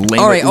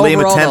 All right,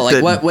 overall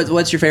though, like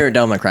what's your favorite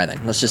Devil May Cry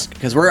then? Let's just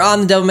because we're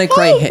on the Devil May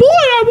Cry. Oh boy,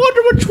 I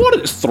wonder which one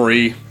it is.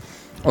 3.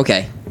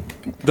 Okay.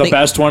 The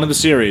best one in the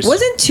series.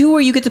 Wasn't 2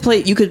 where you could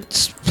play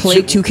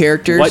 2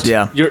 characters? What?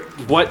 Yeah.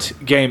 What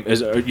game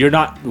is? You're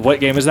not. What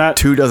game is that?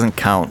 2 doesn't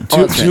count.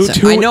 Two-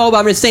 I know, but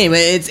I'm just saying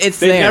it's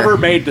They there. never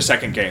made the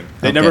second game.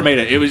 They never made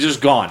it. It was just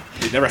gone.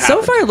 It never happened.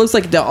 So far, it looks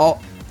like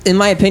in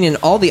my opinion,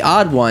 all the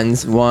odd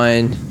ones,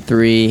 1,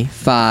 3,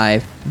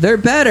 5, they're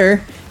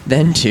better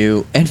than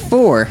 2 and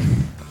 4.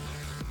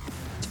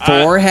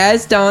 4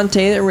 has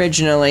Dante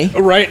originally.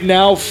 Right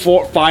now,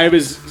 5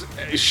 is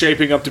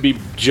shaping up to be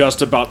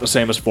just about the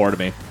same as 4 to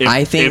me.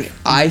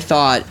 I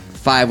thought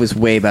 5 was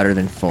way better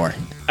than 4.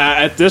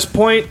 At this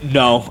point,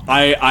 no.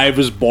 I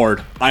was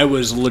bored. I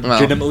was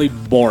legitimately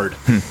bored.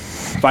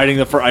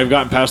 Fighting I've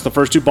gotten past the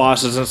first 2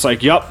 bosses, and it's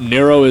like, yup,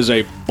 Nero is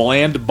a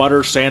bland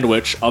butter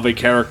sandwich of a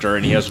character,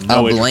 and he has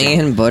no A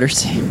bland butter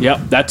sandwich.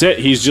 Yep, that's it.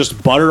 He's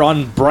just butter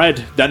on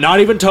bread. That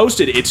not even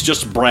toasted. It's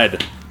just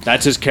bread.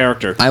 That's his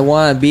character. I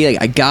want to be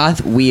like a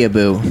goth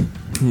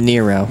weeaboo.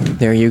 Nero.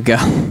 There you go.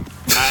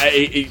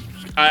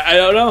 I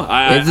don't know.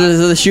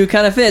 The shoe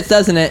kind of fits,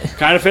 doesn't it?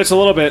 Kind of fits a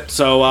little bit.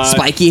 So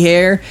spiky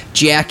hair,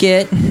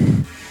 jacket.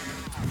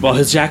 Well,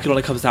 his jacket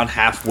only comes down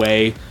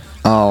halfway.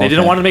 Oh, they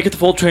didn't want to make it the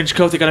full trench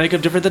coat. They gotta make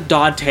him different than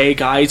Dante,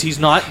 guys. He's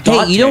not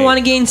Dante. Hey, you don't want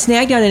to get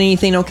snagged on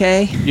anything,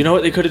 okay? You know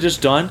what they could have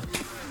just done?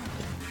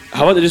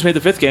 How about they just made the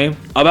 5th game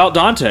about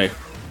Dante?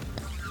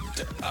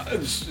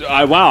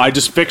 Wow, I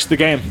just fixed the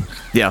game.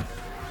 Yeah.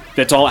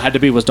 That's all it had to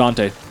be was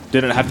Dante.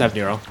 Didn't have to have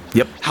Nero.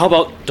 Yep. How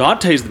about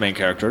Dante's the main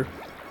character?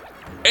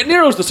 And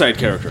Nero's the side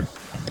character.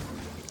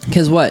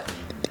 Because what?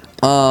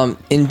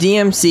 In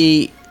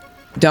DMC,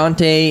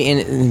 Dante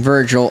and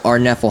Virgil are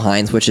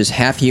Nephilim, which is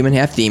half human,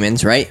 half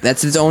demons, right?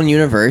 That's its own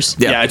universe.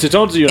 Yeah, it's its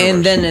own universe.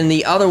 And then in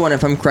the other one,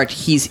 if I'm correct,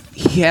 he's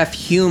half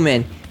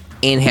human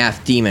and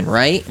half demon,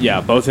 right?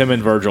 Yeah, both him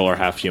and Virgil are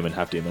half human,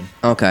 half demon.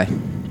 Okay.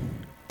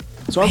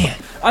 So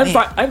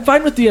I'm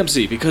fine with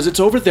DMC because it's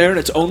over there in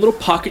its own little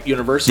pocket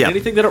universe, and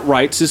anything that it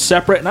writes is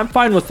separate, and I'm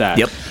fine with that.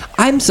 Yep.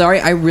 I'm sorry,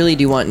 I really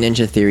do want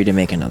Ninja Theory to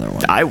make another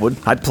one.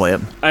 I'd play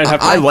it.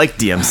 I like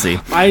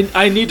DMC.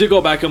 I need to go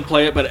back and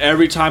play it, but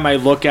every time I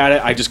look at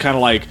it, I just kind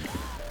of like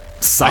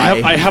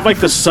Sigh. I have like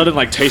this sudden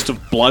like taste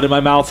of blood in my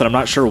mouth, and I'm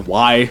not sure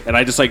why, and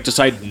I just like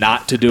decide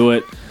not to do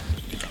it.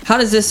 How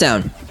does this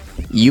sound?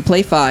 You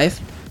play 5,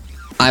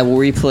 I will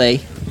replay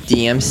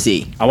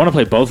DMC. I want to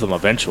play both of them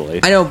eventually.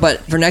 I know,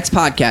 but for next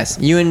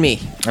podcast, you and me.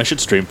 I should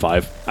stream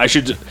 5. I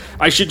should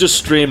just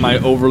stream my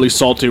overly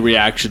salty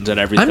reactions and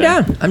everything.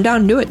 I'm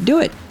down. Do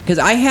it. Because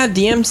I have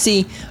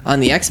DMC on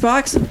the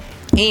Xbox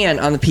and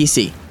on the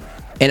PC,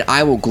 and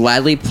I will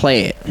gladly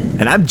play it.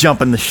 And I'm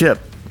jumping the ship.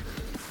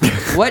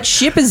 What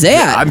ship is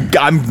that?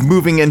 I'm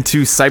moving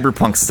into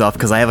Cyberpunk stuff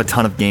because I have a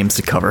ton of games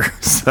to cover.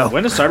 So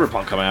When is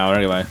Cyberpunk coming out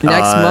anyway?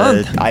 Next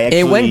month.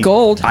 It went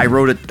gold. I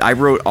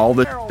wrote all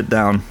the shit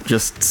down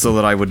just so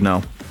that I would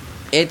know.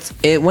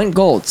 It went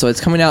gold, so it's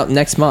coming out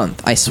next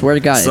month. I swear to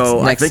God. So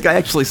it's next. I think I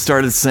actually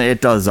started saying it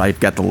does. I've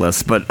got the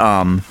list, but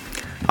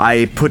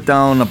I put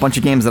down a bunch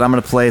of games that I'm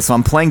going to play. So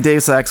I'm playing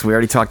Deus Ex. We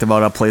already talked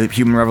about. I'll play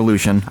Human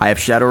Revolution. I have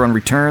Shadowrun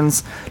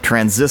Returns,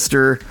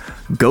 Transistor,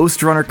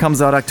 Ghost Runner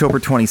comes out October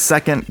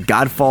 22nd,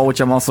 Godfall, which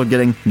I'm also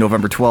getting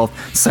November 12th,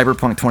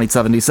 Cyberpunk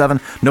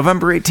 2077,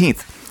 November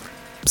 18th.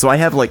 So I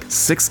have like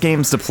 6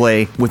 games to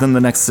play within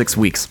the next 6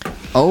 weeks.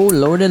 Oh,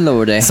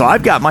 lordy. So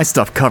I've got my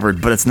stuff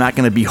covered, but it's not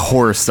going to be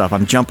horror stuff.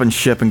 I'm jumping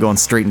ship and going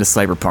straight into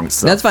Cyberpunk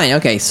stuff. That's fine.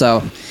 Okay,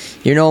 so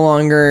you're no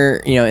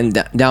longer,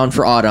 down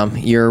for autumn.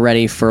 You're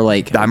ready for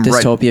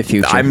dystopia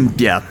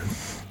future.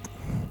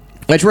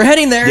 Which we're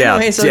heading there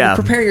anyway, so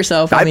prepare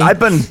yourself. I've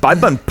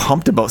been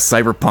pumped about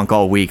Cyberpunk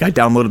all week. I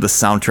downloaded the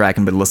soundtrack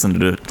and been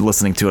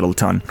listening to it a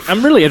ton.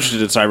 I'm really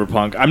interested in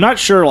Cyberpunk. I'm not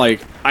sure.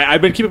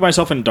 I've been keeping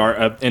myself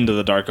into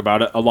the dark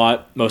about it a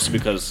lot, mostly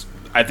because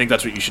I think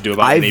that's what you should do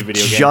about any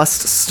video game. I've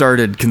just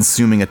started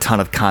consuming a ton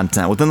of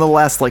content. Within the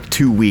last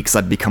 2 weeks,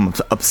 I've become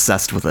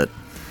obsessed with it.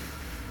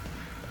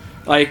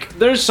 Like,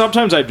 there's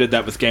sometimes I did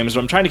that with games,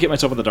 but I'm trying to get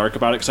myself in the dark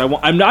about it because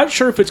I'm not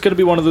sure if it's going to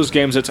be one of those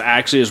games that's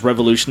actually as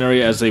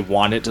revolutionary as they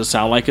want it to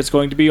sound like it's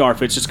going to be, or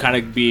if it's just kind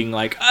of being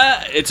like,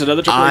 it's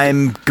another.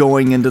 I'm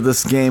going into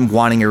this game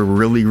wanting a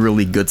really,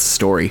 really good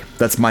story.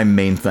 That's my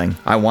main thing.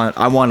 I want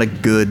a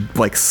good,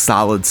 like,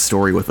 solid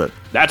story with it.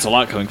 That's a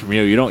lot coming from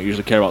you. You don't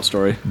usually care about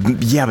story.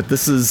 Yeah, but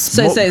this is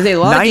So, a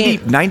lot of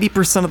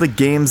 90% of the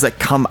games that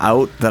come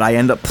out that I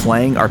end up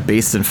playing are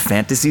based in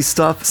fantasy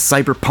stuff.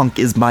 Cyberpunk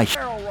is my.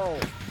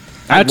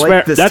 That's like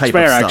fair. this That's type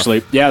fair, of stuff.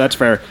 actually. Yeah, that's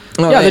fair.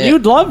 Oh, yeah, yeah, then yeah.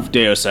 you'd love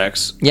Deus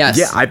Ex. Yes.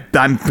 Yeah,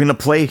 I'm gonna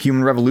play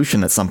Human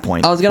Revolution at some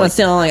point. I was gonna Like,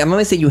 say, like, I'm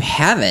gonna say you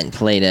haven't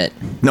played it.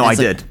 No, I It's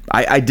like- did.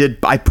 I did.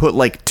 I put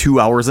like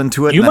 2 hours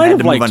into it, You and then might I had have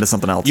to move liked, on to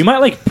something else. You might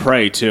like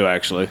Prey too,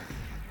 actually.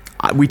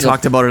 We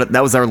talked about it.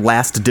 That was our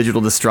last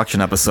Digital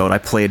Destruction episode. I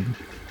played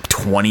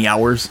 20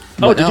 hours.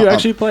 Oh, did you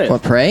actually play it?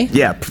 What, Prey?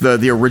 Yeah,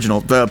 the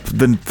original, the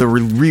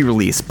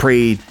re-release,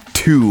 Prey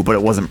 2, but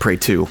it wasn't Prey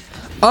 2.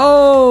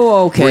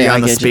 Oh, okay. Where you're I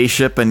on the get you.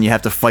 spaceship and you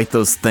have to fight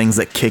those things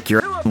that kick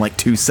your in like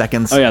 2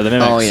 seconds. Oh yeah, the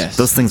mimics. Oh, yes.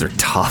 Those things are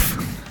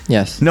tough.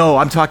 Yes. No,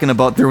 I'm talking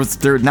about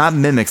they're not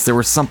mimics. There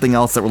was something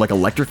else that were like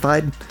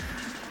electrified.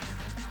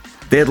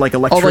 They had like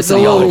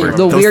electricity all over. the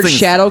Those weird things-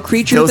 shadow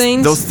creature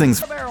things? Those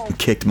things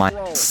kicked my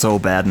so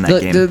bad in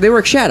that game. They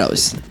were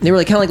shadows. They were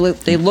like kind of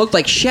like they looked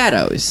like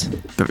shadows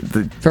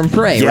from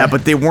Prey. Yeah, right?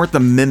 but they weren't the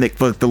mimic,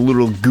 but the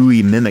little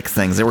gooey mimic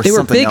things. They were they were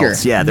something bigger.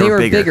 else. Yeah, they were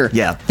bigger.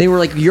 Yeah. They were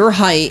like your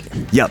height,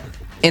 Yep.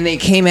 and they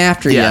came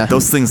after Yeah, you.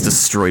 those things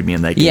destroyed me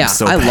in that game. Yeah,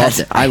 so I bad. loved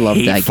it. I loved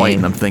hate that fighting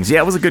game. them things. Yeah,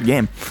 it was a good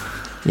game.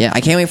 Yeah,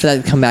 I can't wait for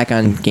that to come back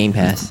on Game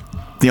Pass.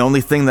 The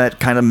only thing that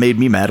kind of made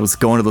me mad was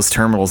going to those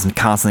terminals and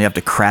constantly have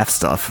to craft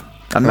stuff.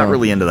 I'm not Oh.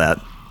 really into that.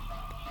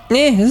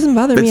 It doesn't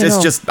bother me at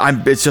all.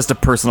 It's just a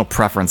personal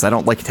preference. I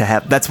don't like to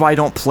have. That's why I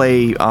don't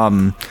play.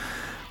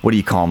 What do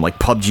you call them? Like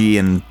PUBG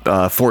and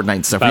Fortnite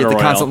and stuff. Battle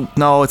Royale.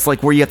 No, it's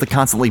like where you have to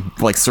constantly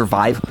like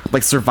survive,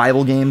 like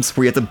survival games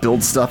where you have to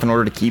build stuff in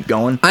order to keep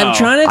going. I'm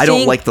trying to. I don't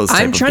think- like those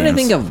type I'm of trying to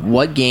games. think of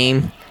what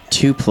game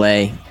to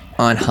play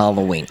on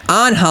Halloween.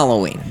 On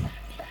Halloween,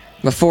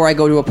 before I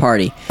go to a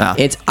party, Ah.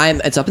 it's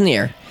up in the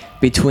air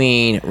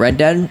between Red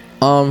Dead,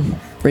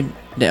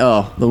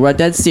 the Red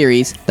Dead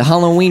series, the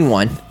Halloween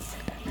one.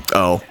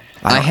 Oh,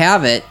 I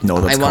have it. know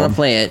what I that's want to called.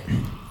 play it.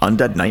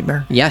 Undead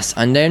Nightmare. Yes,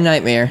 Undead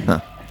Nightmare,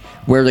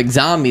 where like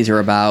zombies are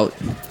about.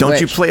 Don't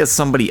you which- play as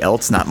somebody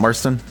else, not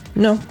Marston?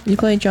 No, you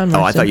play John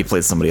Marston. Oh, I thought you played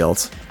as somebody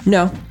else.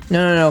 No.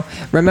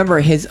 Remember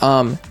his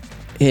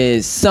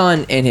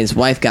son and his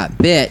wife got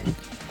bit,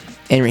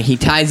 and he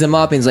ties them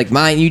up and he's like,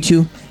 "Mind you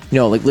two,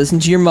 like listen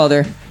to your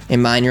mother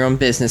and mind your own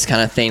business,"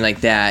 kind of thing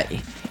like that.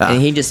 And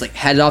he just like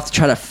headed off to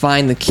try to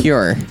find the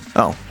cure.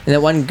 Oh, And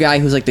that one guy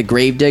who's like the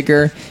grave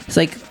digger, he's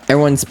like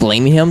everyone's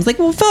blaming him. It's like,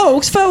 well,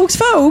 folks.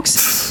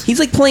 He's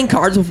like playing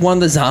cards with one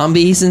of the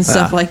zombies and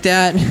stuff like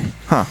that.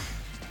 huh.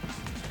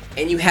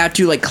 And you have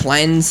to like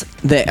cleanse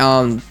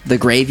the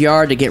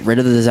graveyard to get rid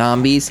of the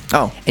zombies.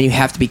 Oh. And you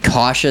have to be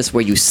cautious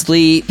where you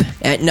sleep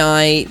at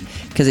night,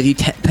 because if you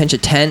pinch a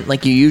tent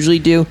like you usually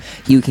do,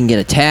 you can get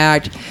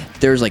attacked.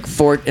 There's like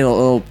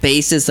little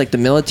bases like the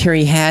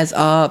military has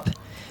up.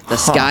 The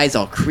sky's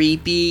all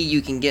creepy.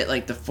 You can get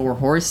like the 4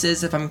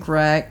 horses, if I'm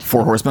correct.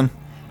 4 Horsemen.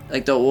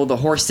 Like the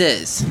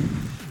horses.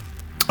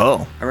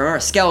 Oh, I remember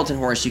a skeleton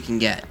horse you can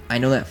get. I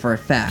know that for a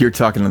fact. you're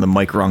talking to the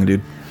mic wrong,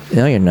 dude.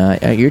 No, you're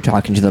not. You're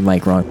talking to the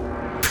mic wrong.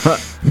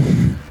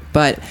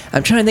 But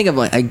I'm trying to think of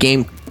like a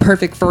game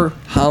perfect for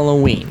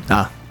Halloween.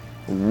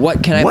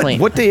 What can I play?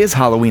 What day is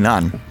Halloween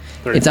on?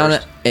 It's on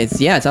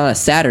a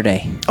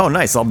Saturday. Oh,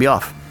 nice. I'll be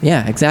off.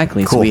 Yeah,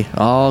 exactly. Cool. So we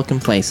all can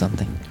play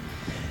something.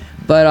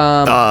 But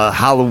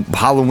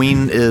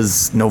Halloween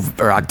is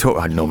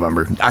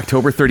November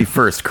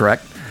 31st,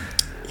 correct?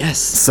 yes.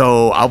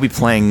 So I'll be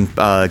playing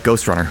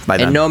Ghost Runner by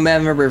then. And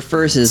November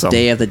 1st is So-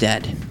 Day of the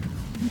Dead.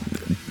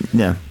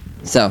 Yeah.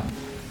 So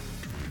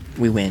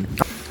we win.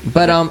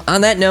 But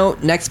on that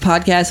note, next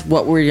podcast,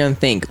 what we're gonna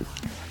think.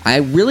 I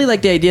really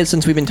like the idea,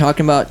 since we've been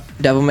talking about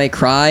Devil May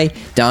Cry.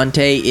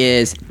 Dante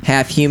is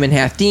half human,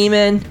 half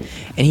demon,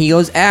 and he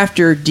goes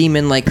after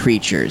demon-like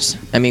creatures.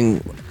 I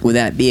mean, would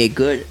that be a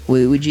good?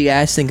 What would you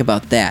guys think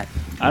about that?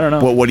 I don't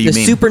know. What do you The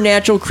mean?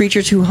 supernatural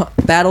creatures who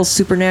battle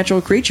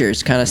supernatural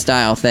creatures kind of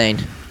style thing.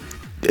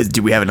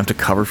 Do we have enough to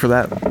cover for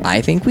that? I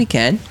think we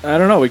can. I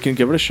don't know. We can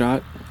give it a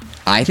shot.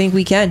 I think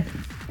we can.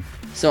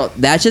 So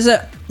that's just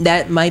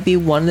that might be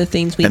one of the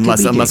things we could be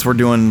Unless doing. we're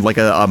doing like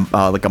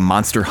a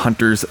Monster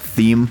Hunters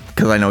theme,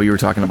 because I know you were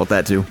talking about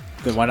that too.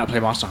 Then why not play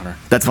Monster Hunter?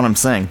 That's what I'm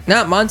saying.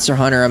 Not Monster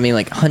Hunter. I mean,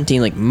 like hunting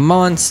like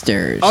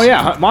monsters. Oh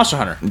yeah, Monster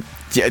Hunter.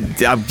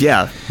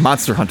 Yeah,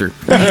 Monster Hunter.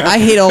 I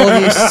hate all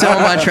of you so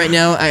much right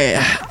now.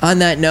 On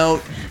that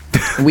note,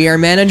 we are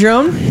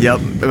Manadrone. Yep.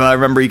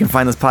 Remember, you can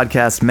find this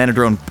podcast,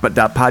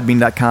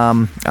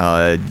 manadrone.podbean.com.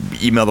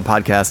 Email the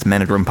podcast,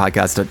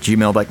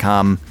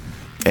 manadronepodcast@gmail.com.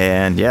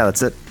 And yeah,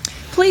 that's it.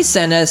 Please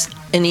send us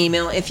an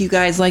email if you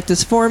guys like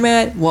this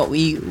format, what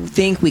we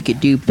think we could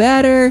do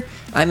better.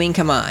 I mean,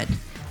 come on.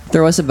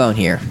 Throw us a bone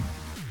here.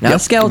 Not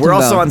skeleton We're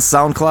also bone. on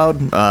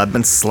SoundCloud. I've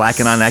been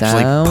slacking on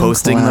actually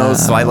posting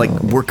those, so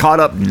we're caught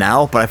up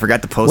now. But I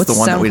forgot to post What's the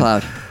one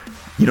SoundCloud? that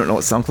we. You don't know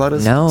what SoundCloud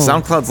is? No.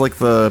 SoundCloud's like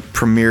the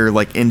premier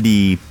like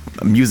indie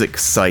music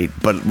site,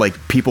 but like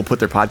people put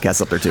their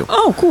podcasts up there too.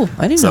 Oh, cool.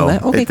 I didn't know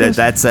that. Okay, cool.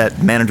 That's at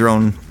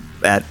Manadrone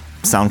at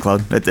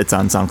SoundCloud. It's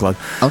on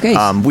SoundCloud. Okay.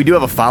 We do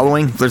have a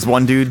following. There's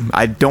one dude.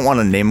 I don't want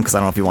to name him because I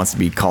don't know if he wants to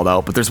be called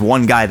out, but there's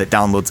one guy that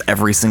downloads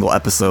every single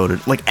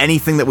episode. Like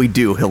anything that we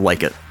do, he'll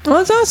like it. Well,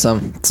 that's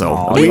awesome. So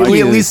Thank we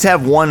you. at least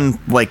have one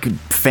like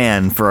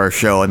fan for our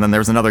show, and then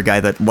there's another guy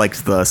that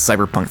likes the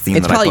cyberpunk theme.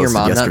 It's that I probably posted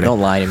your mom. yesterday. Don't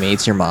lie to me.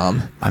 It's your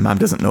mom. My mom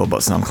doesn't know about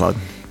SoundCloud.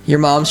 Your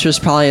mom's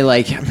just probably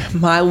like,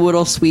 my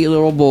little sweet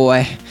little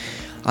boy.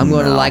 I'm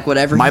going to like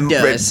whatever he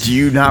does. Do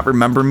you not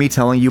remember me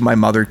telling you my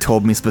mother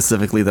told me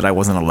specifically that I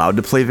wasn't allowed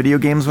to play video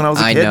games when I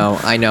was a kid?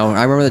 I know.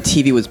 I remember the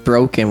TV was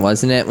broken,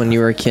 wasn't it, when you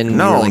were a kid? And you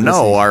were, No, like, no.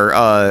 listening?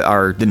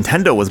 Our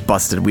Nintendo was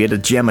busted. We had to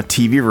jam a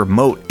TV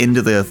remote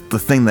into the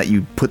thing that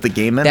you put the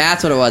game in.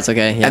 That's what it was.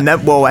 Okay. Yeah. And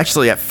that, well,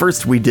 actually, at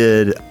first we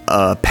did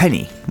a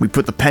penny. We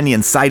put the penny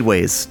in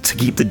sideways to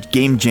keep the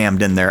game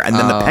jammed in there, and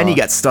then the penny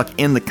got stuck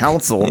in the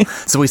console,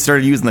 so we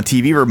started using the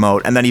TV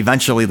remote, and then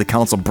eventually the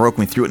console broke.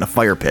 We threw it in a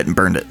fire pit and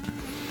burned it.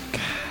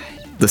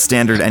 The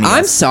standard NES.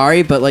 I'm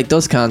sorry, but like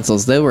those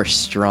consoles, they were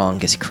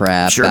strong as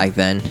crap Sure. back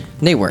then.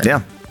 They were.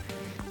 Yeah.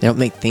 They don't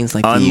make things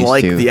like they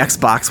Unlike used to. the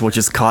Xbox, which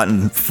is caught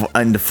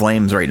into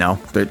flames right now.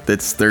 They're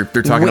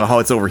talking about how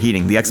it's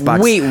overheating. The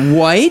Xbox. Wait,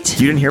 what?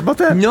 You didn't hear about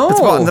that? No.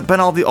 It's been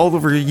all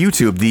over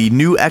YouTube. The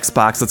new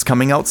Xbox that's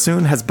coming out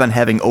soon has been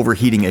having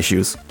overheating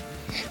issues.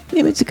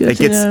 Maybe it's a good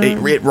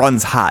thing. It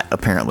runs hot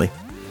apparently.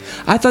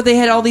 I thought they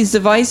had all these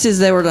devices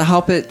that were to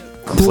help it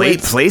cool it.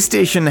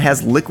 PlayStation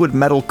has liquid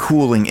metal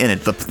cooling in it.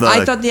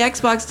 I thought the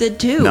Xbox did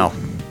too. No.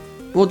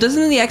 Well,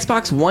 doesn't the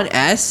Xbox One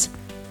S?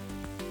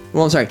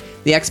 Well, I'm sorry.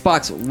 The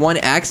Xbox One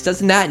X,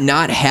 doesn't that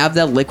not have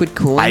that liquid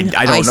cooling?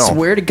 I don't know. I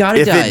swear to God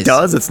it does. If it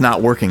does, it's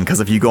not working, because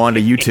if you go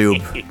onto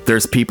YouTube,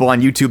 there's people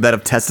on YouTube that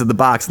have tested the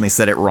box and they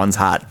said it runs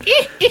hot.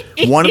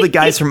 One of the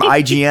guys from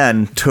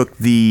IGN took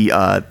the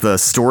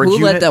storage Who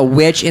unit. let the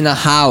witch in the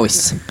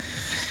house?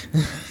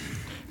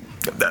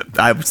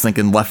 I was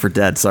thinking Left 4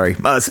 Dead. Sorry,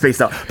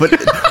 spaced out. But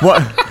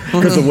what?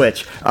 Because of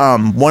which?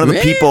 One of the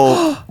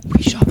people.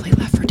 We should all play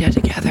Left 4 Dead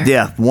together.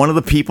 Yeah, one of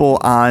the people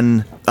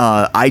on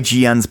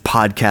IGN's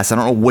podcast. I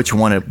don't know which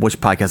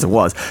podcast it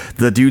was.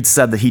 The dude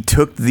said that he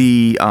took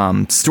the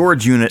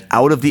storage unit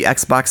out of the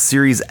Xbox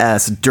Series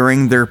S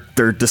during their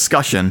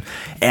discussion,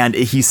 and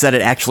he said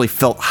it actually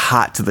felt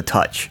hot to the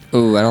touch.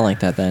 Ooh, I don't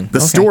like that then.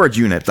 The storage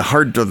unit, the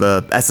hard or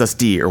the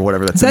SSD or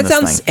whatever that's in That this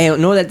sounds.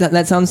 thing. No,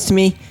 that sounds to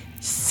me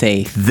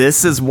safe.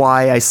 This is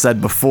why I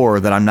said before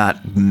that I'm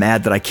not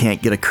mad that I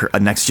can't get a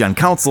next gen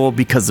console,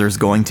 because there's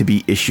going to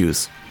be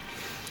issues.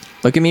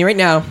 Look at me right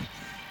now.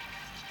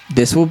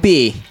 This will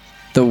be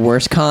the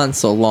worst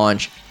console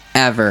launch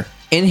ever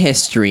in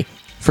history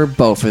for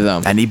both of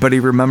them. Anybody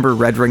remember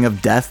Red Ring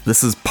of Death?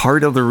 This is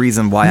part of the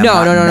reason why I'm No.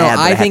 not mad that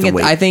I think have to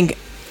wait. I think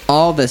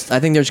all this. I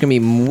think there's gonna be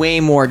way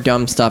more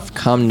dumb stuff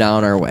come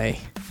down our way.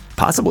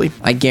 Possibly.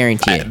 I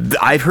guarantee it.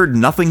 I've heard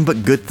nothing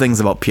but good things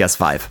about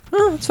PS5.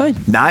 Oh, it's fine.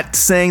 Not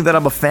saying that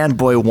I'm a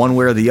fanboy one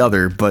way or the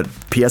other, but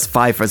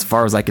PS5, as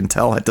far as I can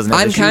tell, it doesn't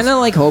have I'm issues. kind of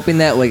like hoping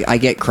that like I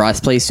get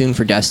crossplay soon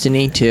for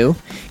Destiny too,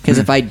 because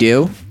if I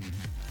do,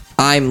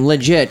 I'm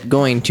legit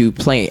going to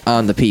play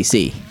on the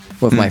PC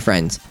with my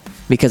friends,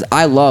 because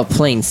I love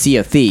playing Sea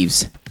of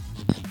Thieves.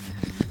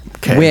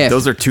 Okay, with-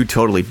 those are two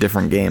totally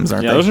different games,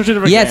 aren't Yeah, they? those are two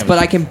different Yes, games. but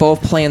I can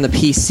both play on the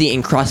PC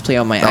and crossplay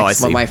on my I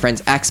see. my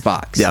friend's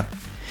Xbox. Yeah,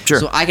 sure.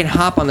 So I can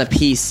hop on the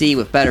PC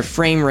with better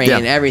frame rate Yeah.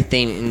 and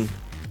everything, and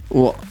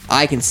well,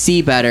 I can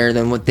see better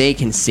than what they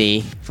can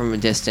see from a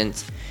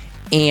distance,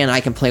 and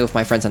I can play with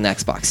my friends on the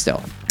Xbox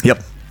still.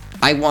 Yep.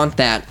 I want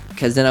that,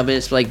 because then I'll be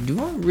just like, do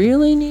I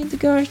really need the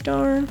gosh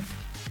darn?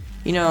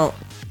 You know,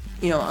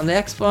 on the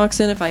Xbox,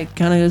 and if I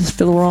kind of just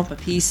fiddle around with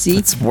my PC,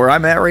 That's where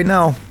I'm at right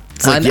now.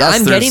 It's like, I'm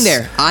yes, getting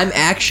there's- there. I'm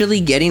actually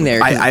getting there.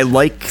 'cause I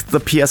like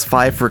the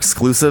PS5 for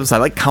exclusives. I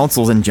like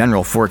consoles in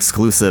general for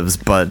exclusives,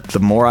 but the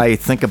more I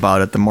think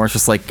about it, the more it's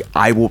just like,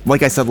 I will,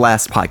 like I said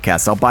last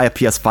podcast, I'll buy a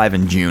PS5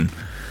 in June.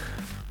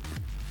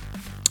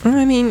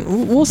 I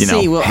mean, we'll You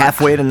know, see. Well,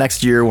 halfway to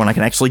next year when I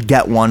can actually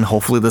get one.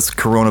 Hopefully this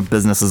Corona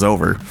business is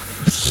over.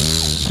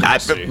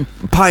 see.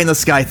 Pie in the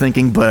sky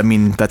thinking, but I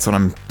mean, that's what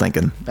I'm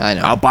thinking. I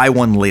know. I'll buy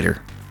one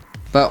later.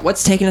 but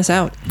what's taking us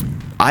out?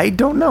 I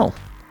don't know.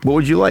 What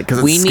would you like?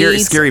 Because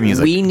it's scary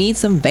music. We need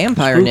some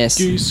vampire-ness.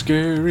 Spooky,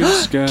 scary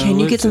Can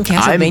you get some I'm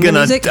Castlevania gonna.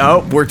 music?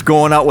 Oh, we're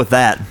going out with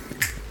that.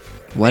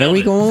 What are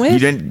we going You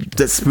with? didn't.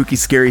 That spooky,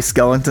 scary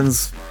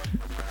skeletons.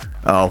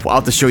 Oh, I'll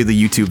have to show you the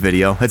YouTube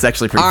video. It's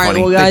actually pretty All right,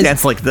 funny. well, guys- They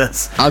dance like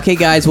this. Okay,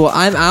 guys. Well,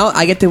 I'm out.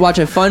 I get to watch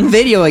a fun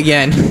video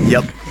again.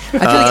 Yep. I feel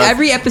like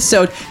every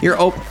episode, your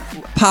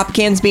pop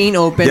can's being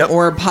open, Yep.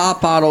 or a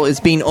pop bottle is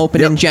being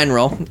open in Yep.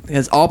 general.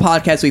 Because all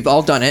podcasts, we've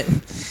all done it.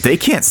 They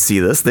can't see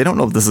this. They don't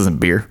know if this isn't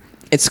beer.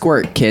 It's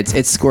squirt, kids.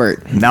 It's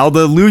squirt. Now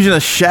the illusion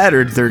is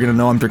shattered. They're gonna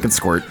know I'm drinking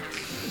Squirt.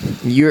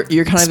 You're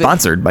kind of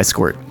Sponsored by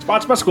Squirt.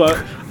 Spots by squat.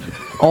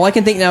 All I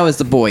can think now is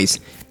The Boys.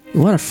 You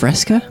want a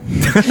Fresca?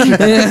 You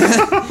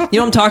know what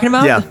I'm talking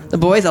about? Yeah. The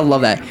Boys, I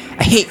love that.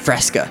 I hate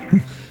Fresca.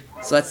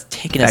 So that's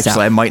taking us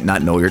Actually, I out. might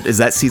not know. Is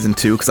that season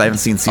 2? Because I haven't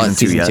seen season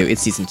 2 yet.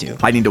 It's season 2.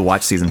 I need to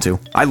watch season 2.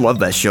 I love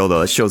that show, though.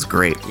 That show's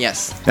great.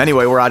 Yes.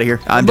 Anyway, we're out of here.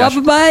 I'm Josh.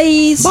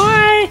 Bye.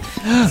 Bye.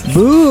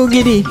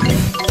 Boogity.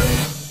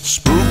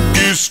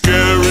 Spooky,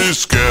 scary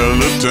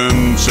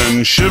skeletons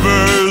and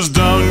shivers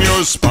down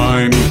your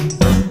spine.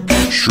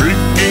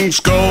 Shrieking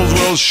skulls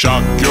will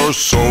shock your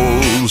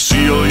soul,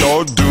 seal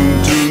your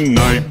doom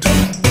tonight.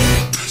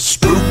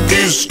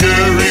 Spooky,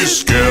 scary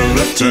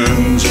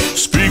skeletons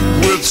speak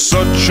with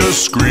such a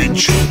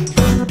screech.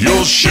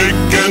 You'll shake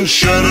and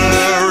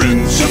shudder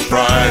in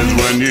surprise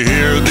when you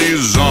hear these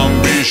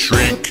zombies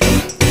shriek.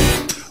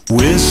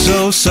 We're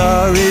so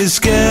sorry,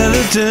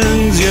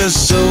 skeletons, you're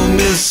so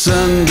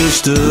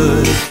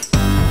misunderstood.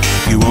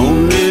 You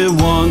only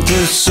want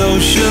to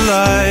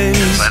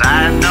socialize, but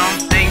I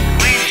don't think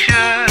we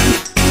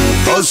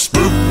should. 'Cause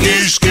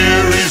spooky,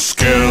 scary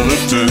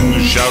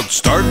skeletons shout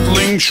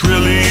startling,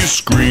 shrilly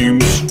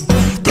screams.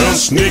 They'll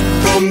sneak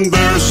from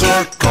their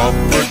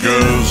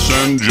sarcophagus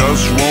and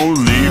just won't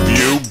leave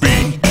you